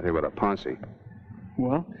hightailing it out here with a posse.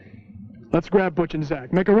 Well, let's grab Butch and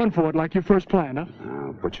Zach. Make a run for it like you first planned, huh?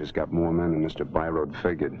 Butch has got more men than Mr. Byroad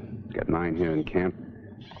figured. Got 9 here in camp.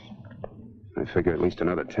 I figure at least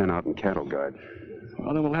another 10 out in cattle guard.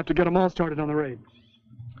 Well, then we'll have to get them all started on the raid.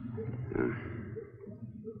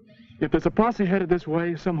 If there's a posse headed this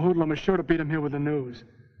way, some hoodlum is sure to beat him here with the news.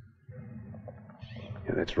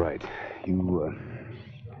 Yeah, that's right. You,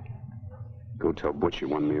 go tell Butch you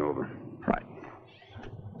won me over. Right.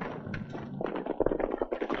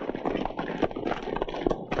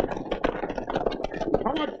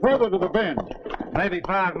 How much further to the bend? Maybe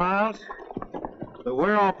 5 miles. But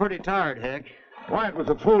we're all pretty tired, Hick. Wyatt was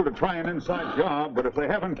a fool to try an inside job, but if they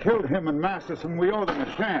haven't killed him and Masterson, we owe them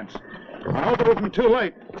a chance. I hope it isn't too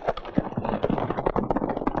late.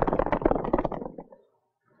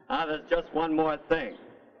 There's just one more thing.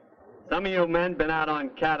 Some of you men been out on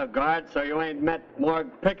cattle guard, so you ain't met Morg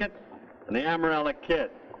Pickett and the Amarella Kid.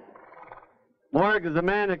 Morg is a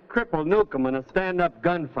man that crippled Newcomb in a stand-up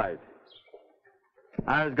gunfight.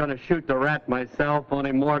 I was going to shoot the rat myself,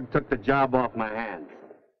 only Morg took the job off my hands.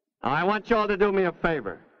 Now, I want you all to do me a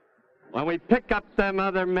favor. When we pick up them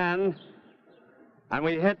other men and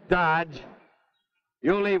we hit Dodge,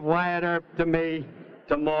 you leave Wyatt Earp to me,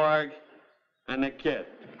 to Morg, and the kid.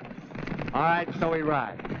 All right, so we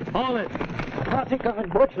ride. Hold it. Posse coming,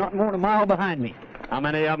 Butch, not more than a mile behind me. How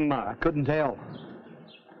many of them are? Couldn't tell.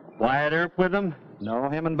 Wyatt Earp with them? No,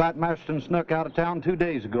 him and Bat Masterson snuck out of town 2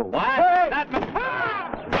 days ago. What? Hey! That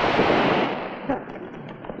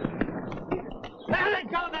There they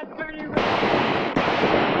go, that dirty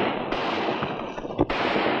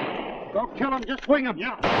Don't kill him, just swing him.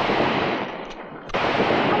 Yeah.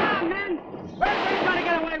 Come on, men! Where's going to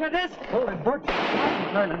get away with this? Hold it, Butch.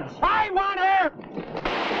 I want her!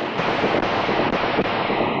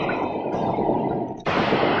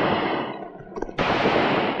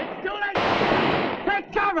 It's too late!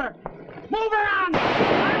 Take cover! Move around! I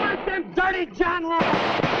want them dirty John Law!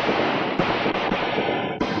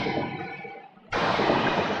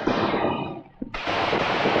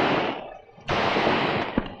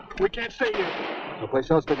 We can't stay here. No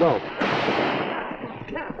place else to go.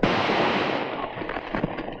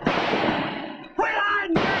 Quit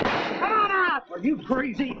on, Earp! Come on out! Are you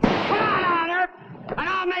crazy? Come on out, Earp! And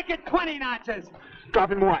I'll make it 20 notches.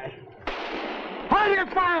 Drop him wide. Hold your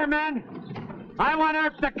fire, men! I want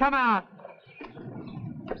Earp to come out.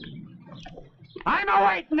 I'm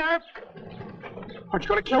awaiting, Earp! Aren't you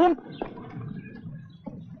going to kill him?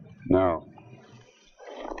 No.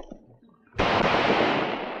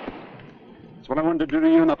 That's what I wanted to do to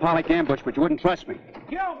you in the Pollock ambush, but you wouldn't trust me.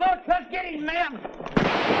 You don't vote, let's get him, man!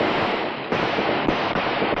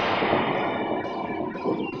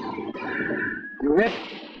 You hit?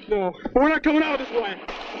 No, we're not coming out this way.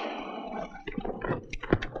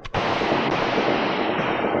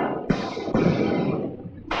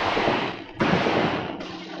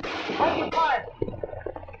 Hold your fire!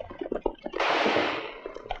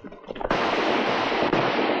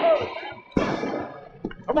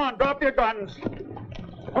 Come on, drop your guns.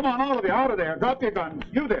 Come on, all of you, out of there. Drop your guns.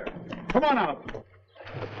 You there. Come on out.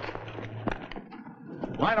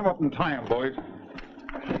 Line them up and tie them, boys.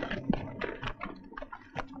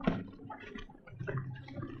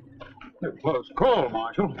 They're close call,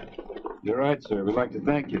 Marshal. You're right, sir. We'd like to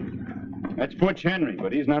thank you. That's Butch Henry,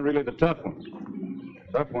 but he's not really the tough one.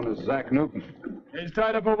 Tough one is Zach Newton. He's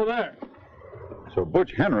tied up over there. So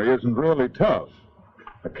Butch Henry isn't really tough.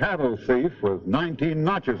 A cattle thief with 19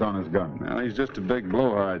 notches on his gun. Well, he's just a big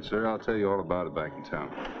blowhard, sir. I'll tell you all about it back in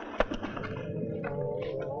town.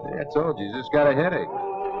 I told you, just got a headache.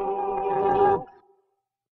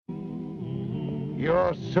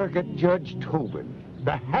 You're Circuit Judge Tobin,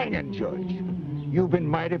 the hanging judge. You've been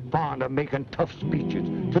mighty fond of making tough speeches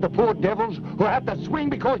to the poor devils who have to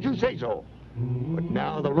swing because you say so. But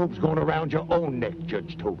now the rope's going around your own neck,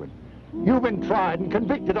 Judge Tobin. You've been tried and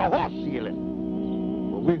convicted of horse stealing.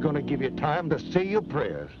 Well, we're going to give you time to say your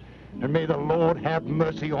prayers, and may the Lord have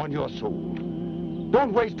mercy on your soul.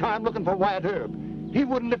 Don't waste time looking for Wyatt Earp. He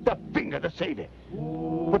wouldn't lift a finger to save you.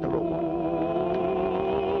 Put the rope on.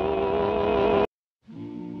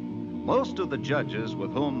 Most of the judges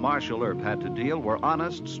with whom Marshal Earp had to deal were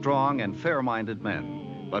honest, strong, and fair-minded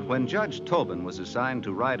men. But when Judge Tobin was assigned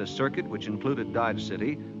to ride a circuit which included Dodge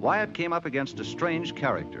City, Wyatt came up against a strange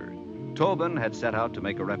character. Tobin had set out to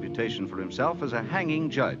make a reputation for himself as a hanging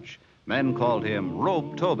judge. Men called him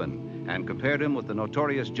Rope Tobin and compared him with the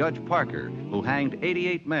notorious Judge Parker, who hanged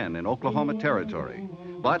 88 men in Oklahoma Territory.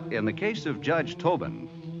 But in the case of Judge Tobin...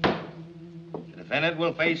 The defendant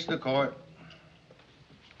will face the court.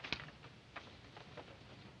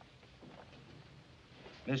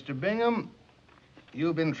 Mr. Bingham,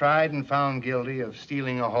 you've been tried and found guilty of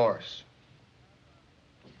stealing a horse.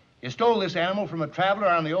 You stole this animal from a traveler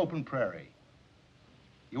on the open prairie.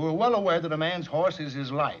 You were well aware that a man's horse is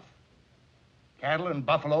his life. Cattle and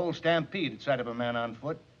buffalo will stampede at sight of a man on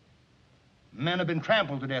foot. Men have been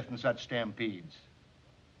trampled to death in such stampedes.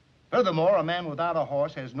 Furthermore, a man without a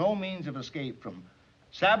horse has no means of escape from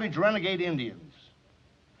savage renegade Indians.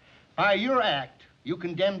 By your act, you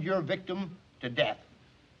condemned your victim to death.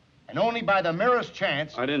 And only by the merest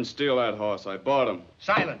chance... I didn't steal that horse. I bought him.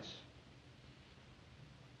 Silence.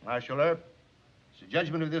 Marshal Earp, it's the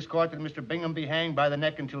judgment of this court that Mr. Bingham be hanged by the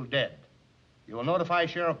neck until dead. You will notify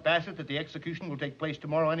Sheriff Bassett that the execution will take place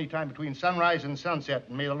tomorrow any time between sunrise and sunset,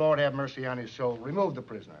 and may the Lord have mercy on his soul. Remove the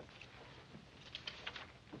prisoner.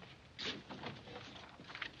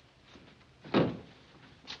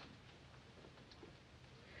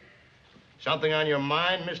 Something on your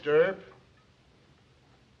mind, Mr. Earp?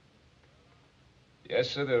 Yes,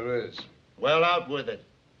 sir, there is. Well, out with it.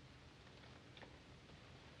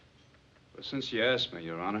 But since you asked me,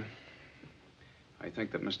 Your Honor, I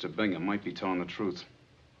think that Mr. Bingham might be telling the truth.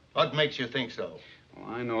 What makes you think so? Well,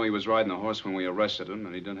 I know he was riding the horse when we arrested him,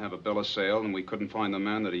 and he didn't have a bill of sale, and we couldn't find the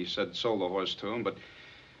man that he said sold the horse to him, but,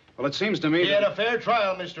 well, it seems to me He that... had a fair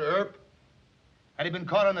trial, Mr. Earp. Had he been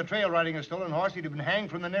caught on the trail riding a stolen horse, he'd have been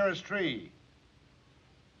hanged from the nearest tree.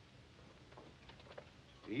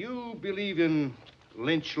 Do you believe in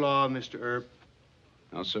lynch law, Mr. Earp?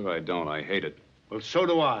 No, sir, I don't. I hate it. Well, so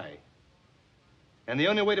do I. And the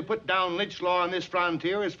only way to put down lynch law on this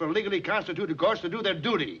frontier is for legally constituted courts to do their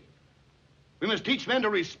duty. We must teach men to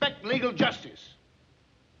respect legal justice.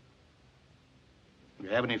 Do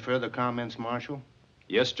you have any further comments, Marshal?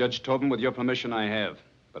 Yes, Judge Tobin, with your permission, I have.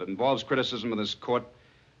 But it involves criticism of this court,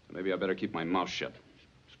 so maybe I better keep my mouth shut.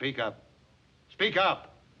 Speak up. Speak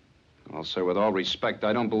up. Well, sir, with all respect,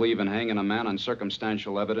 I don't believe in hanging a man on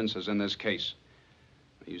circumstantial evidence as in this case.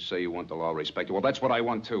 You say you want the law respected. Well, that's what I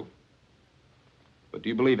want, too. But do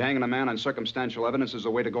you believe hanging a man on circumstantial evidence is the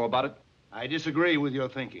way to go about it? I disagree with your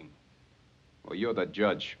thinking. Well, you're the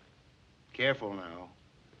judge. Careful now.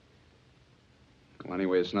 Well,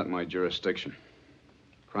 anyway, it's not my jurisdiction.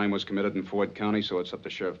 Crime was committed in Ford County, so it's up to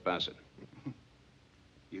Sheriff Bassett.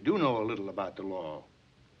 You do know a little about the law.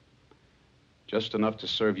 Just enough to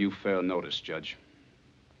serve you fair notice, Judge.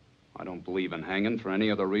 I don't believe in hanging for any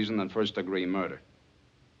other reason than first-degree murder.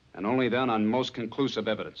 And only then on most conclusive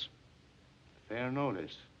evidence. Fair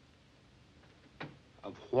notice?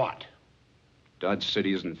 Of what? Dodge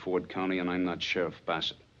City is in Ford County, and I'm not Sheriff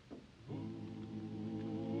Bassett.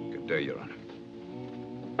 Good day, Your Honor.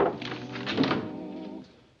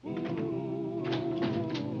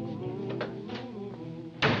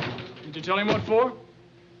 Did you tell him what for?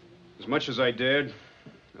 As much as I dared.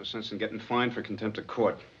 No sense in getting fined for contempt of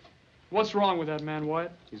court. What's wrong with that man,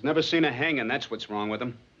 Wyatt? He's never seen a hanging, that's what's wrong with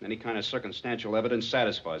him. Any kind of circumstantial evidence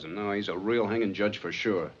satisfies him. No, he's a real hanging judge for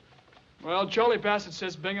sure. Well, Charlie Bassett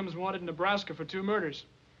says Bingham's wanted in Nebraska for 2 murders.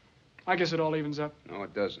 I guess it all evens up. No,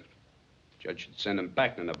 it doesn't. Judge should send him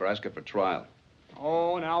back to Nebraska for trial.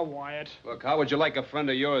 Oh, now, Wyatt. Look, how would you like a friend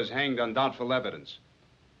of yours hanged on doubtful evidence?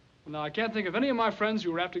 Well, now, I can't think of any of my friends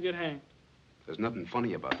who were apt to get hanged. There's nothing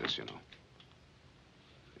funny about this, you know.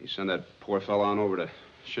 You send that poor fellow on over to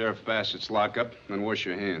Sheriff Bassett's lockup, then wash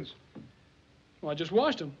your hands. Well, I just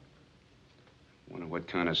washed him. Wonder what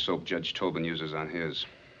kind of soap Judge Tobin uses on his.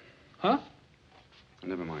 Huh?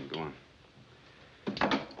 Never mind, go on.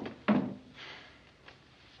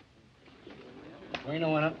 20 a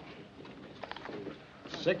winner.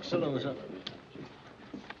 6 a loser.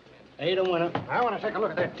 8 a winner. I want to take a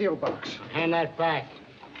look at that deal box. Hand that back.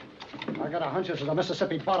 I got a hunch this is a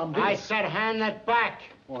Mississippi bottom deal. I said hand that back.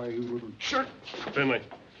 Why, you... Sure. Finley,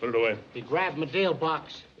 put it away. He grabbed my deal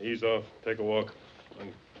box. Ease off. Take a walk.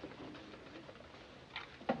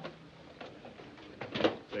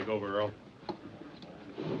 Take over, Earl.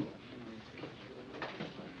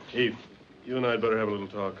 Eve, you and I'd better have a little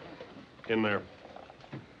talk. In there.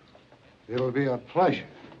 It'll be a pleasure.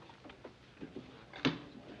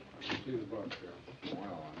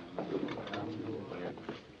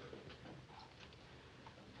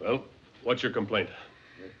 Well, what's your complaint?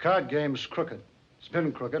 The card game's crooked. It's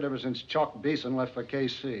been crooked ever since Chalk Beeson left for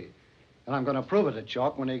KC. And I'm going to prove it to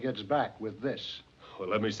Chalk when he gets back with this. Well,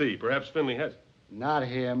 let me see. Perhaps Finley has. Not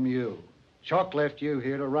him, you. Chalk left you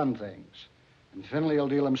here to run things. And Finley will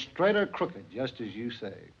deal him straight or crooked, just as you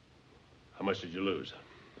say. How much did you lose?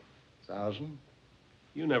 1,000.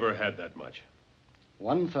 You never had that much.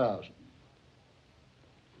 1,000.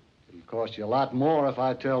 It'll cost you a lot more if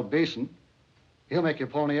I tell Beeson. He'll make you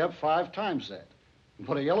pony up 5 times that. And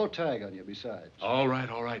put a yellow tag on you besides. All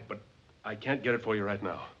right, but I can't get it for you right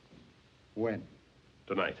now. When?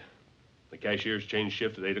 Tonight. The cashier's changed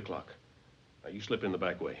shift at 8 o'clock. Now, you slip in the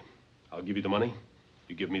back way. I'll give you the money.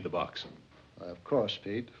 You give me the box. Of course,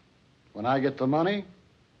 Pete. When I get the money,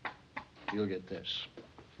 you'll get this.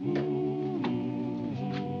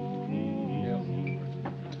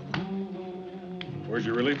 Where's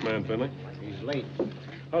your relief man, Finley? He's late.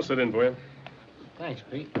 I'll sit in for you. Thanks,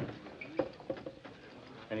 Pete.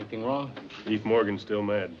 Anything wrong? Eve Morgan's still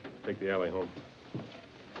mad. Take the alley home.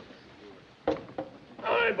 All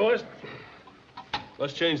right, boys.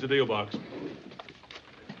 Let's change the deal box.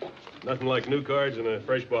 Nothing like new cards in a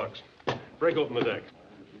fresh box. break open the deck.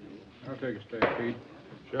 I'll take a stake, Pete.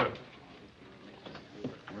 Sure. I'll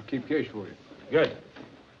keep cash for you. Good.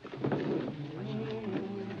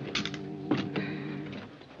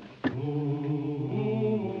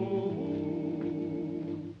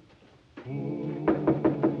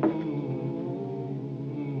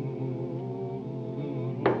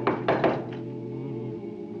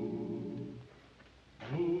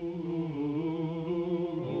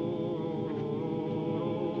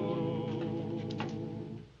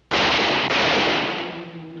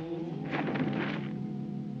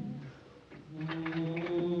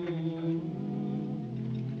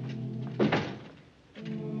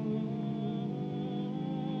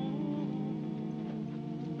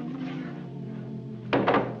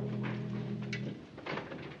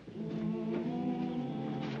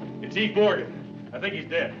 It's Eve Morgan. I think he's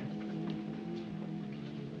dead.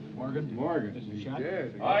 Morgan. He's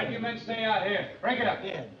dead. All right, you men stay out here. Break it up.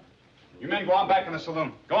 Yeah. You men go on back in the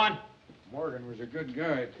saloon. Go on. Morgan was a good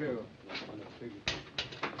guy, too.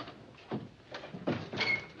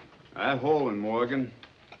 That hole in Morgan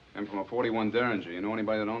came from a 41 Derringer. You know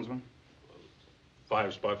anybody that owns one?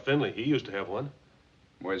 5-spot Finley. He used to have one.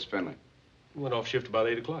 Where's Finley? Went off shift about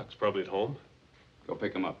 8 o'clock. He's probably at home. Go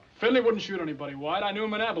pick him up. Finley wouldn't shoot anybody, White. I knew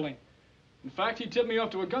him in Abilene. In fact, he tipped me off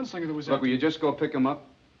to a gunslinger that was Look, will you just go pick him up?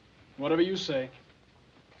 Whatever you say.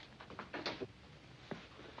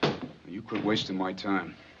 You quit wasting my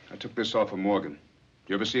time. I took this off of Morgan.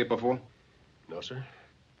 You ever see it before? No, sir.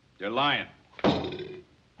 You're lying.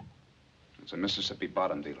 It's a Mississippi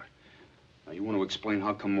bottom dealer. Now, you want to explain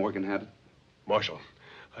how come Morgan had it? Marshal,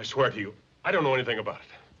 I swear to you, I don't know anything about it.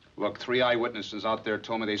 Look, 3 eyewitnesses out there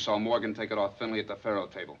told me they saw Morgan take it off Finley at the faro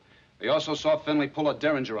table. They also saw Finley pull a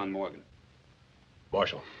Derringer on Morgan.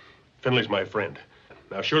 Marshal, Finley's my friend.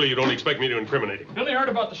 Now, surely you don't expect me to incriminate him. Finley heard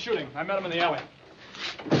about the shooting. I met him in the alley.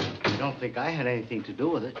 You don't think I had anything to do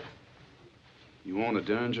with it? You own a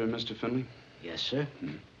Derringer, Mr. Finley? Yes, sir.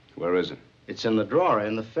 Where is it? It's in the drawer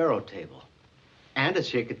in the faro table. And it's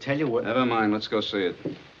here could tell you what... Never mind. Let's go see it.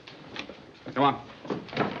 Come on.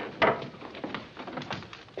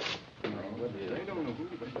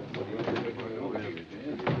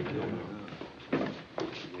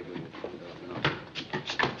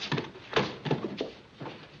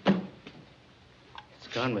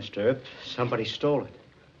 It's gone, Mr. Earp. Somebody stole it.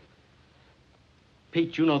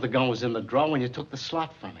 Pete, you know the gun was in the drawer when you took the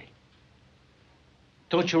slot from me.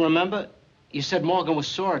 Don't you remember? You said Morgan was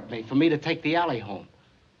sore at me for me to take the alley home.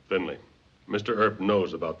 Finley, Mr. Earp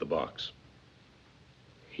knows about the box.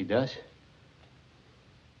 He does?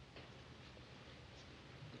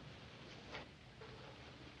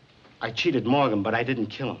 I cheated Morgan, but I didn't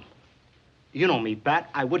kill him. You know me, Bat.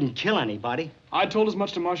 I wouldn't kill anybody. I told as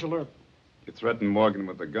much to Marshal Earp. You threatened Morgan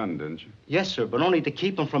with a gun, didn't you? Yes, sir, but only to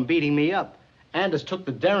keep him from beating me up. Anders took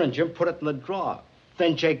the Derringer and put it in the drawer.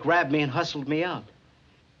 Then Jake grabbed me and hustled me out.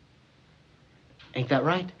 Ain't that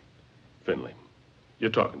right? Finley, you're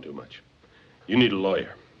talking too much. You need a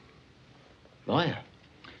lawyer. Lawyer?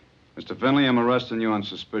 Mr. Finley, I'm arresting you on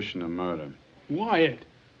suspicion of murder. Wyatt.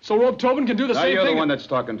 So Rob Tobin can do the Now same you're thing? the one that's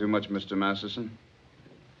talking too much, Mr. Masterson.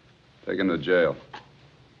 Take him to jail.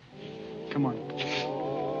 Come on.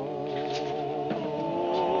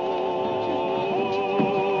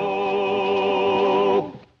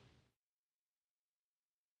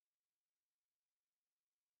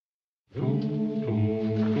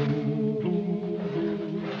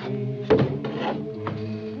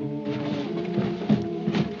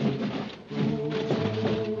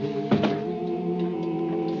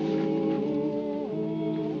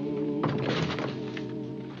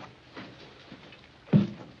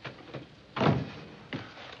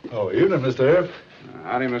 Oh, evening, Mr. Earp.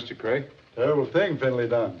 Howdy, Mr. Craig. Terrible thing Finley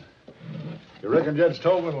done. You reckon Judge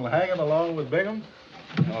Tobin will hang him along with Bingham?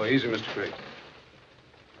 Oh, easy, Mr. Craig.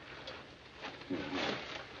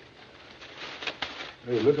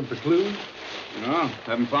 Are you looking for clues? No,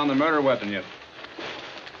 haven't found the murder weapon yet.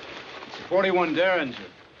 It's a 41 Derringer.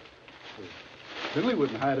 Finley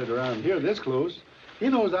wouldn't hide it around here this close. He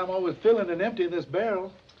knows I'm always filling and emptying this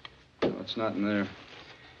barrel. No, it's not in there.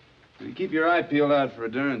 You keep your eye peeled out for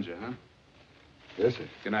a Derringer, huh? Yes, sir.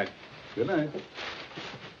 Good night. Good night.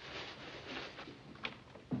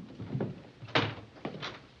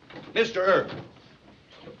 Mr. Earp.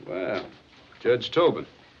 Well, Judge Tobin.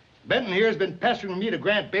 Benton here has been pestering me to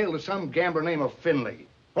grant bail to some gambler named Finley.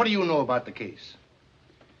 What do you know about the case?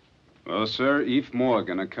 Well, sir, Eve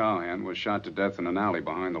Morgan, a cowhand, was shot to death in an alley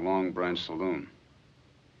behind the Long Branch Saloon.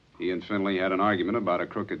 He and Finley had an argument about a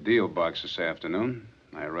crooked deal box this afternoon.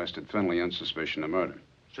 I arrested Finley on suspicion of murder.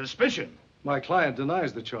 Suspicion? My client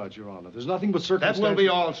denies the charge, Your Honor. There's nothing but That circumstances. will be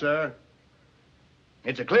all, sir.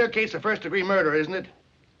 It's a clear case of first-degree murder, isn't it?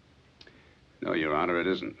 No, Your Honor, it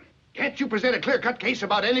isn't. Can't you present a clear-cut case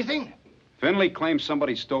about anything? Finley claims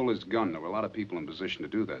somebody stole his gun. There were a lot of people in position to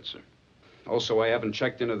do that, sir. Also, I haven't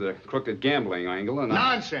checked into the crooked gambling angle, and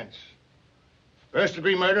Nonsense.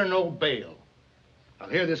 First-degree murder, no bail. I'll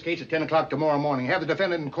hear this case at 10 o'clock tomorrow morning. Have the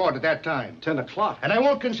defendant in court at that time. 10 o'clock? And I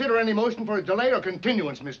won't consider any motion for a delay or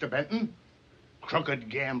continuance, Mr. Benton. Crooked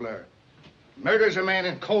gambler. Murders a man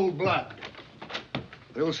in cold blood.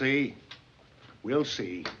 We'll see. We'll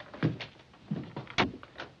see.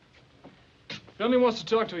 Finley wants to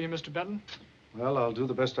talk to you, Mr. Benton. Well, I'll do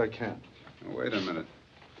the best I can. Oh, wait a minute.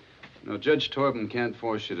 No, Judge Torben can't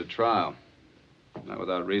force you to trial. Not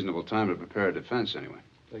without reasonable time to prepare a defense, anyway.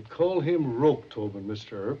 They call him rope, Tobin,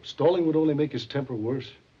 Mr. Earp. Stalling would only make his temper worse.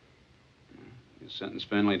 You sentence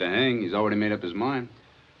Finley to hang. He's already made up his mind.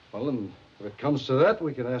 Well, and if it comes to that,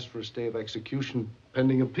 we can ask for a stay of execution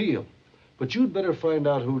pending appeal. But you'd better find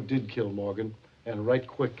out who did kill Morgan, and right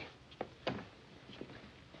quick.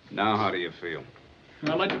 Now, how do you feel?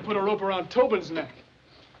 I'd like to put a rope around Tobin's neck.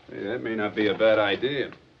 Hey, that may not be a bad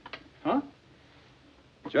idea. Huh?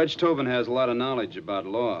 Judge Tobin has a lot of knowledge about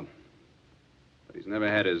law. But he's never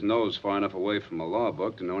had his nose far enough away from a law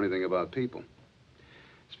book to know anything about people.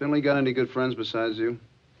 Has Finley got any good friends besides you?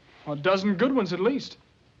 A dozen good ones, at least.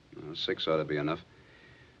 6 ought to be enough.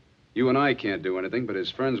 You and I can't do anything, but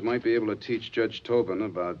his friends might be able to teach Judge Tobin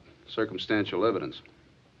about circumstantial evidence.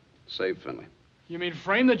 Save Finley. You mean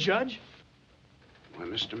frame the judge? Why,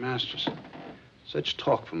 Mr. Masters, such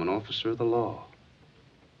talk from an officer of the law.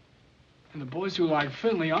 And the boys who like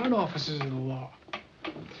Finley aren't officers of the law.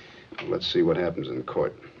 Well, let's see what happens in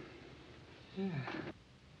court. Yeah.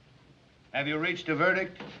 Have you reached a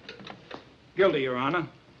verdict? Guilty, Your Honor.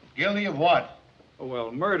 Guilty of what? Oh,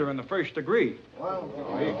 well, murder in the first degree.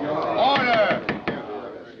 Order!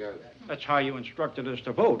 That's how you instructed us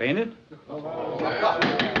to vote, ain't it?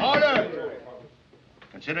 Order!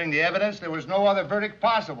 Considering the evidence, there was no other verdict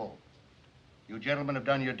possible. You gentlemen have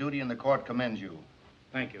done your duty and the court commends you.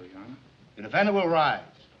 Thank you, Your Honor. The defendant will rise.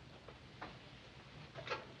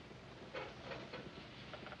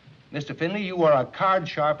 Mr. Finley, you are a card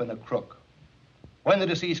sharp and a crook. When the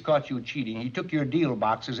deceased caught you cheating, he took your deal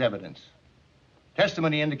box as evidence.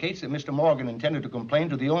 Testimony indicates that Mr. Morgan intended to complain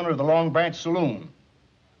to the owner of the Long Branch Saloon.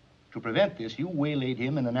 To prevent this, you waylaid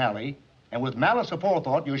him in an alley, and with malice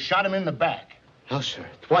aforethought, you shot him in the back. No, sir.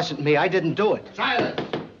 It wasn't me. I didn't do it. Silence!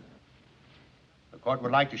 The court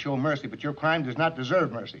would like to show mercy, but your crime does not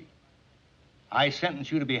deserve mercy. I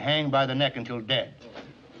sentence you to be hanged by the neck until dead.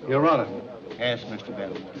 Your Honor. Yes, Mr.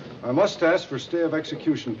 Benton. I must ask for stay of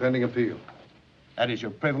execution pending appeal. That is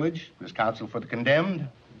your privilege as counsel for the condemned.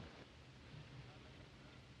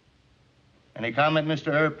 Any comment,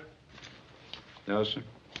 Mr. Earp? No, sir.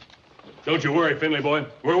 Don't you worry, Finley boy.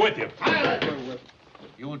 We're with you.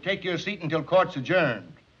 You will take your seat until court's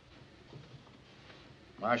adjourned.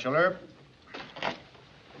 Marshal Earp?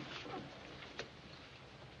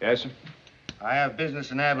 Yes, sir. I have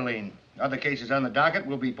business in Abilene. Other cases on the docket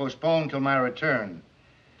will be postponed till my return.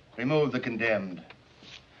 Remove the condemned.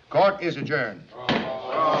 Court is adjourned. Don't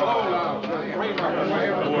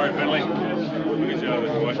worry, Finley. We'll get you out of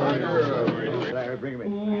this, boy. Larry, bring him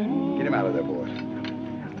in. Get him out of there, boys.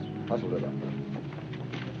 Hustle it up.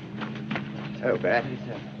 Oh, Bat.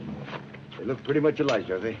 They look pretty much alike,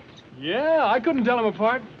 don't they? Yeah, I couldn't tell them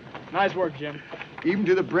apart. Nice work, Jim. Even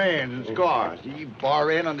to the brands and scars. See,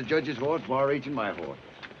 bar N on the judge's horse, bar H in my horse.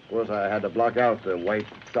 Of course, I had to block out the white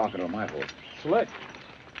stocking on my horse. Slick.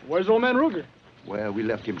 Where's old man Ruger? Well, we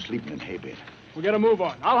left him sleeping in hay bed. We gotta move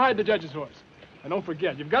on. I'll hide the judge's horse. And don't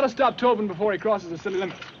forget, you've got to stop Tobin before he crosses the city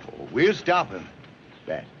limits. Oh, we'll stop him.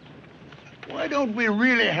 Bat. Why don't we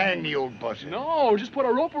really hang the old buster? No, just put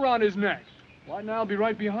a rope around his neck. Why, now I'll be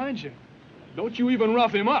right behind you. Don't you even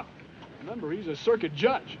rough him up. Remember, he's a circuit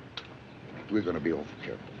judge. We're going to be awful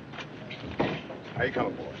careful. How you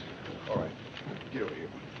coming, boys? All right. Get over here.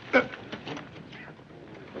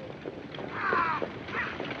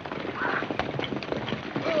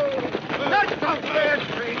 Not so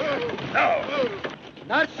fast, stranger. No.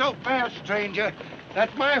 Not so fast, stranger.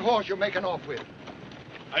 That's my horse you're making off with.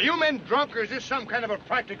 Are you men drunk, or is this some kind of a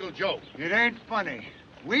practical joke? It ain't funny.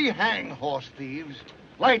 We hang horse thieves.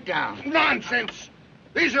 Light down. Nonsense!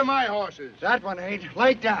 These are my horses. That one ain't.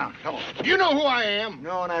 Light down. Come on. You know who I am.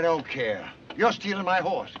 No, and I don't care. You're stealing my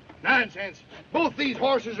horse. Nonsense. Both these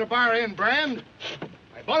horses are Bar N brand.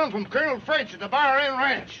 I bought them from Colonel French at the Bar N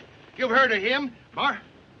Ranch. You've heard of him. Bar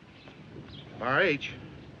H?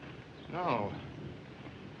 No.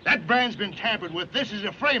 That brand's been tampered with. This is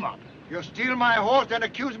a frame-up. You steal my horse and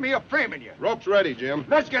accuse me of framing you. Rope's ready, Jim.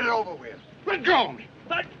 Let's get it over with. Let go of me!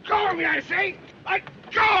 Let go of me, I say! Let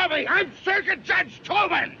go of me! I'm Circuit Judge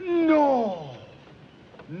Tobin! No.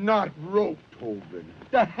 Not Rope Tobin.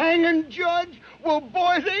 The hanging judge? Well,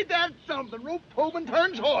 boys, ain't that something? Rope Tobin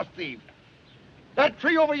turns horse thief. That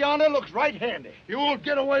tree over yonder looks right handy. You won't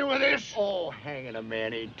get away with this. Oh, hanging a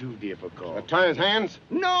man ain't too difficult. Tie his hands?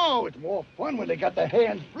 No, it's more fun when they got their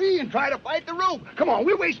hands free and try to fight the rope. Come on,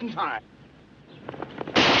 we're wasting time.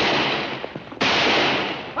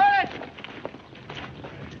 Hey!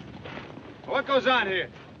 What goes on here?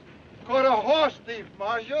 Caught a horse thief,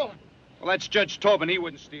 Marshal. Well, that's Judge Tobin. He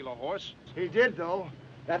wouldn't steal a horse. He did, though.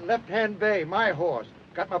 That left-hand bay, my horse.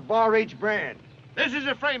 Got my Bar H brand. This is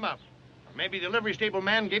a frame-up. Maybe the livery stable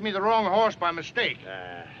man gave me the wrong horse by mistake.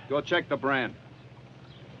 Go check the brand.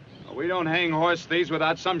 We don't hang horse thieves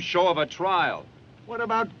without some show of a trial. What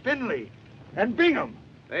about Finley and Bingham?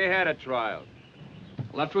 They had a trial.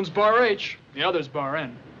 Left one's Bar H, the other's Bar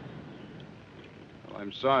N. Well,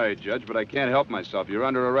 I'm sorry, Judge, but I can't help myself. You're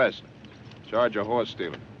under arrest. Charge of horse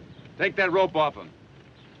stealing. Take that rope off him.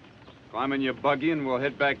 Climb in your buggy and we'll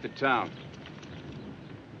head back to town.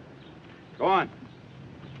 Go on.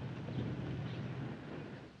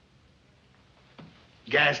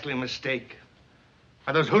 Ghastly mistake.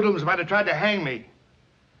 Why, those hoodlums might have tried to hang me.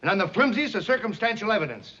 And on the flimsiest of circumstantial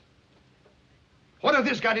evidence. What if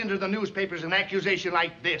this got into the newspapers, an accusation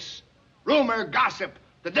like this? Rumor, gossip,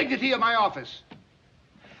 the dignity of my office.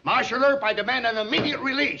 Marshal Earp, I demand an immediate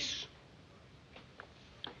release.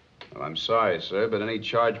 Well, I'm sorry, sir, but any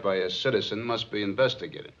charge by a citizen must be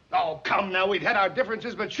investigated. Oh, come now, we've had our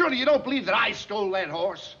differences, but surely you don't believe that I stole that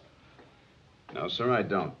horse? No, sir, I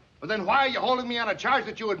don't. Well, then why are you holding me on a charge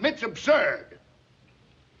that you admit's absurd?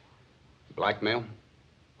 Blackmail?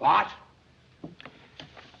 What?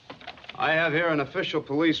 I have here an official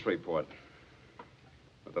police report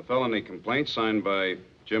with a felony complaint signed by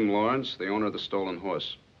Jim Lawrence, the owner of the stolen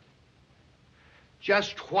horse.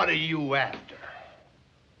 Just what are you after?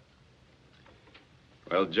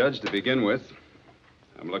 Well, Judge, to begin with,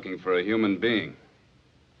 I'm looking for a human being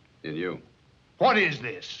in you. What is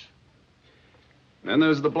this? Then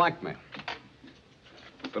there's the blackmail.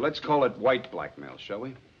 But let's call it white blackmail, shall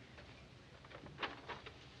we?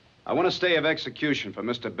 I want a stay of execution for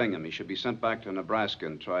Mr. Bingham. He should be sent back to Nebraska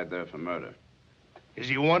and tried there for murder. Is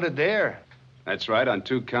he wanted there? That's right, on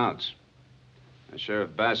 2 counts. And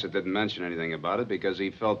Sheriff Bassett didn't mention anything about it because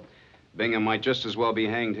he felt Bingham might just as well be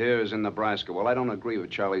hanged here as in Nebraska. Well, I don't agree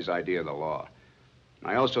with Charlie's idea of the law.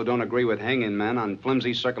 I also don't agree with hanging men on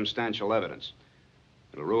flimsy circumstantial evidence.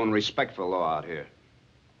 It'll ruin respect for law out here.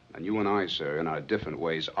 And you and I, sir, in our different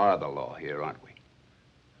ways, are the law here, aren't we?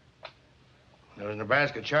 Those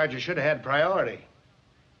Nebraska charges should have had priority.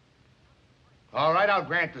 All right, I'll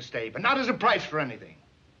grant the stay, but not as a price for anything.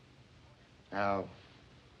 Now,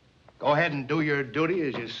 go ahead and do your duty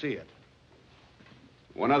as you see it.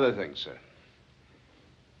 One other thing, sir.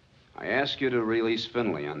 I ask you to release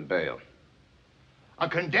Finley on bail. A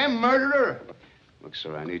condemned murderer? Look,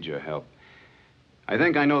 sir, I need your help. I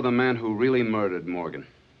think I know the man who really murdered Morgan.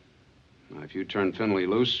 Now, if you turn Finley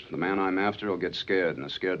loose, the man I'm after will get scared, and a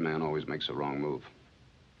scared man always makes a wrong move.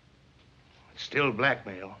 It's still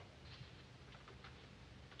blackmail.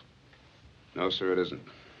 No, sir, it isn't.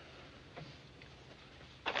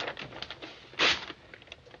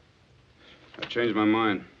 I changed my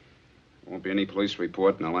mind. There won't be any police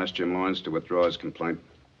report, and I'll ask Jim Lawrence to withdraw his complaint.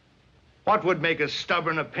 What would make a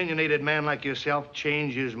stubborn, opinionated man like yourself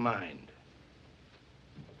change his mind?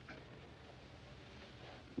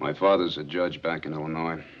 My father's a judge back in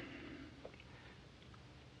Illinois.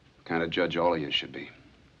 The kind of judge all of you should be.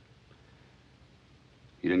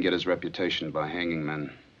 He didn't get his reputation by hanging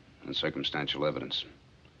men on circumstantial evidence.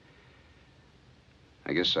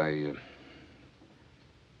 I guess I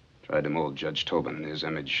tried to mold Judge Tobin in his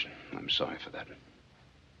image. I'm sorry for that.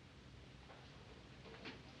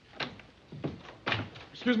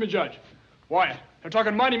 Excuse me, Judge. Wyatt, they're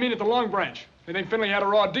talking mighty mean at the Long Branch. They think Finley had a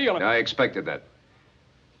raw deal. I expected that.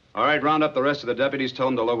 All right, round up the rest of the deputies. Tell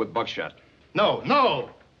them to load with buckshot. No, no!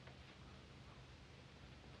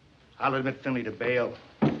 I'll admit Finley to bail.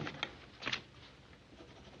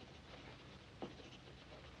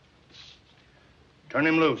 Turn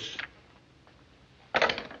him loose.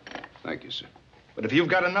 Thank you, sir. But if you've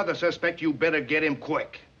got another suspect, you better get him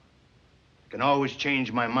quick. I can always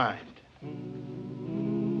change my mind.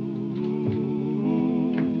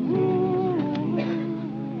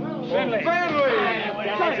 Finley!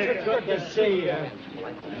 Guys, it's good to see you.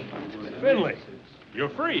 Finley, you're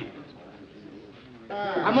free.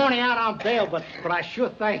 I'm only out on bail, but I sure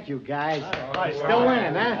thank you, guys. Still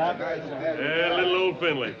winning, huh? Yeah, little old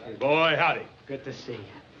Finley. Boy, howdy. Good to see you.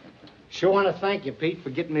 Sure want to thank you, Pete, for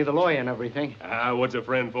getting me the lawyer and everything. What's a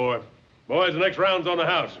friend for? Boys, the next round's on the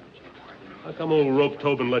house. How come old Rope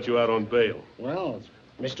Tobin let you out on bail? Well,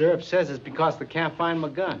 Mr. Earp says it's because they can't find my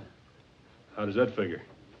gun. How does that figure?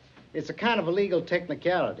 It's a kind of a legal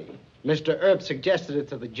technicality. Mr. Earp suggested it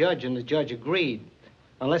to the judge, and the judge agreed.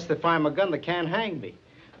 Unless they find my gun, they can't hang me.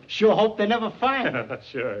 Sure hope they never find me.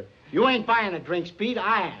 Sure. You ain't buying the drinks, Pete.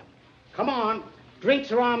 I am. Come on.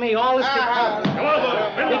 Drinks are on me. All this goodbye. Come on,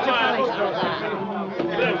 brother. Get your feelings straight.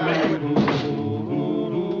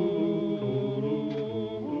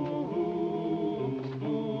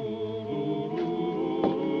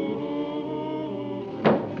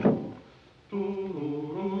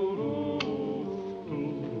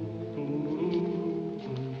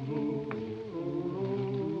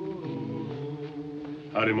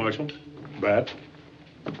 Howdy, Marshal. Bat.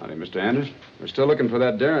 Howdy, Mr. Anders. We're still looking for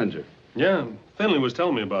that Derringer. Yeah, Finley was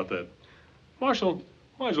telling me about that. Marshal,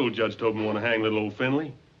 why does old Judge Tobin want to hang little old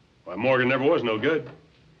Finley? Why, Morgan never was no good.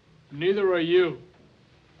 Neither are you.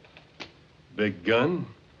 Big gun,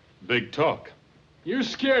 big talk. You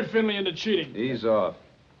scared Finley into cheating. Ease off.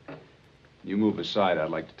 You move aside. I'd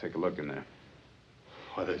like to take a look in there.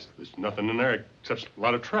 Why, there's nothing in there except a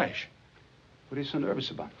lot of trash. What are you so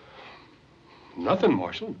nervous about? Nothing,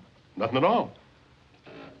 Marshal. Nothing at all.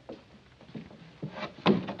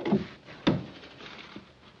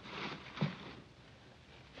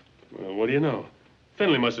 Well, what do you know?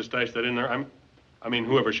 Finley must have stashed that in there. I mean,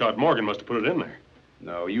 whoever shot Morgan must have put it in there.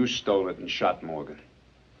 No, you stole it and shot Morgan.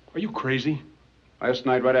 Are you crazy? Last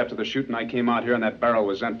night, right after the shooting, I came out here and that barrel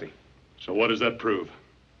was empty. So what does that prove?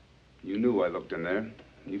 You knew I looked in there.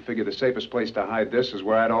 You figured the safest place to hide this is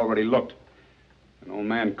where I'd already looked. An old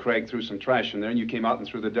man, Craig, threw some trash in there, and you came out and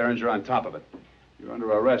threw the Derringer on top of it. You're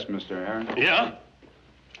under arrest, Mr. Aaron. Yeah?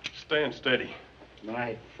 Stand steady.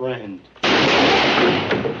 My friend.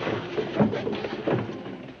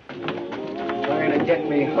 Trying to get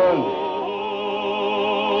me hung.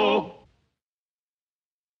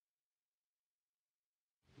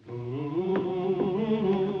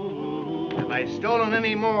 Have I stolen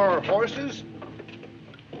any more horses?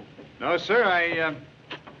 No, sir. I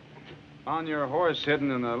found your horse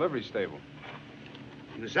hidden in the livery stable.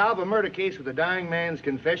 You solve a murder case with a dying man's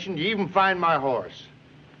confession, you even find my horse.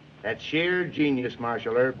 That's sheer genius,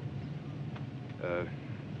 Marshal Earp.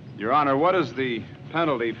 Your Honor, what is the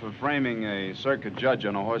penalty for framing a circuit judge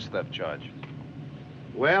on a horse theft charge?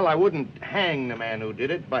 Well, I wouldn't hang the man who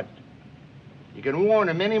did it, but you can warn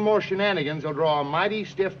him any more shenanigans will draw a mighty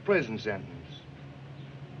stiff prison sentence.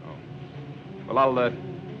 Well,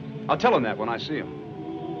 I'll tell him that when I see him.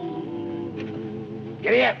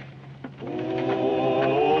 Get here!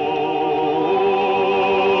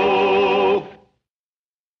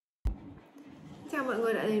 Chào mọi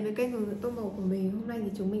người đã đến với kênh hướng dẫn tô màu của mình. Hôm nay thì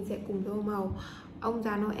chúng mình sẽ cùng tô màu ông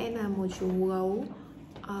già Noel là một chú gấu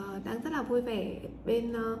đang rất là vui vẻ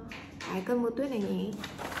bên cái cơn mưa tuyết này nhé.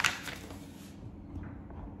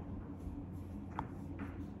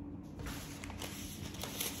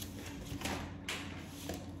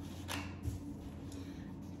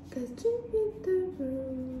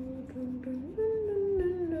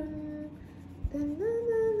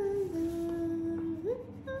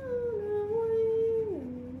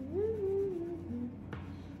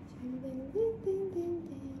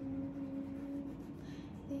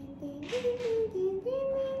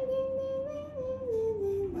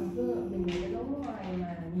 Mình ở cái đống ngoài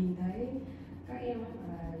mà nhìn thấy các em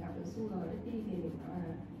gặp được Sugar Daddy thì mình nói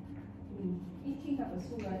là mình ít khi gặp được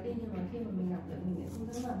Sugar Daddy, nhưng mà khi mà mình gặp được mình lại không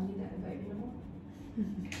dám làm như vậy với nó.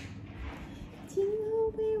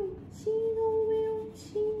 Jingle bell, jingle bell,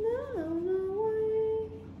 jingle all the way.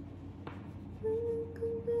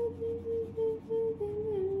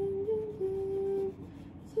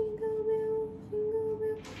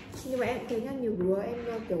 Nhưng mà em thấy là nhiều đứa em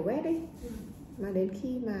kiểu ghét ấy, mà đến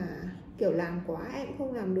khi mà kiểu làm quá em cũng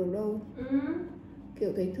không làm được đâu.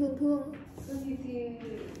 Kiểu thấy thương thì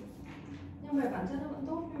nhưng mà bản chất nó vẫn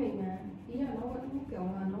tốt với mình mà, ý là nó vẫn kiểu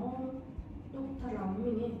là nó thật lòng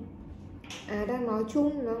với mình ấy. À, đang nói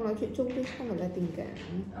chung, nó nói chuyện chung chứ không phải là tình cảm.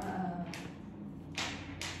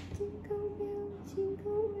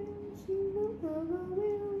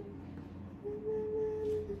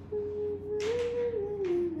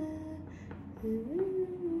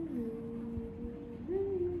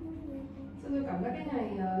 Tôi cảm giác cái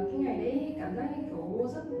ngày đấy cảm giác như kiểu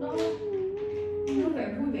rất nó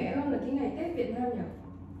vẻ vui vẻ hơn là cái ngày Tết Việt Nam nhỉ.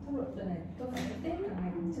 Trong đợt này tôi cảm thấy Tết cả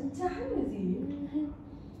ngày mình chân chán là gì.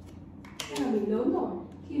 Hay là mình lớn rồi,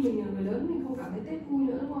 khi mình là người lớn mình không cảm thấy Tết vui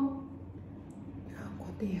nữa đúng không? Không có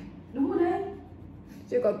tiền. Đúng rồi đấy.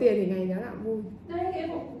 Chứ có tiền thì ngày đó lại vui. Đấy, cái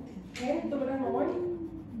bộ Thế tôi đang nói.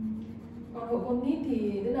 Còn hội con nít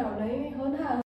thì đứa nào lấy hơn ha.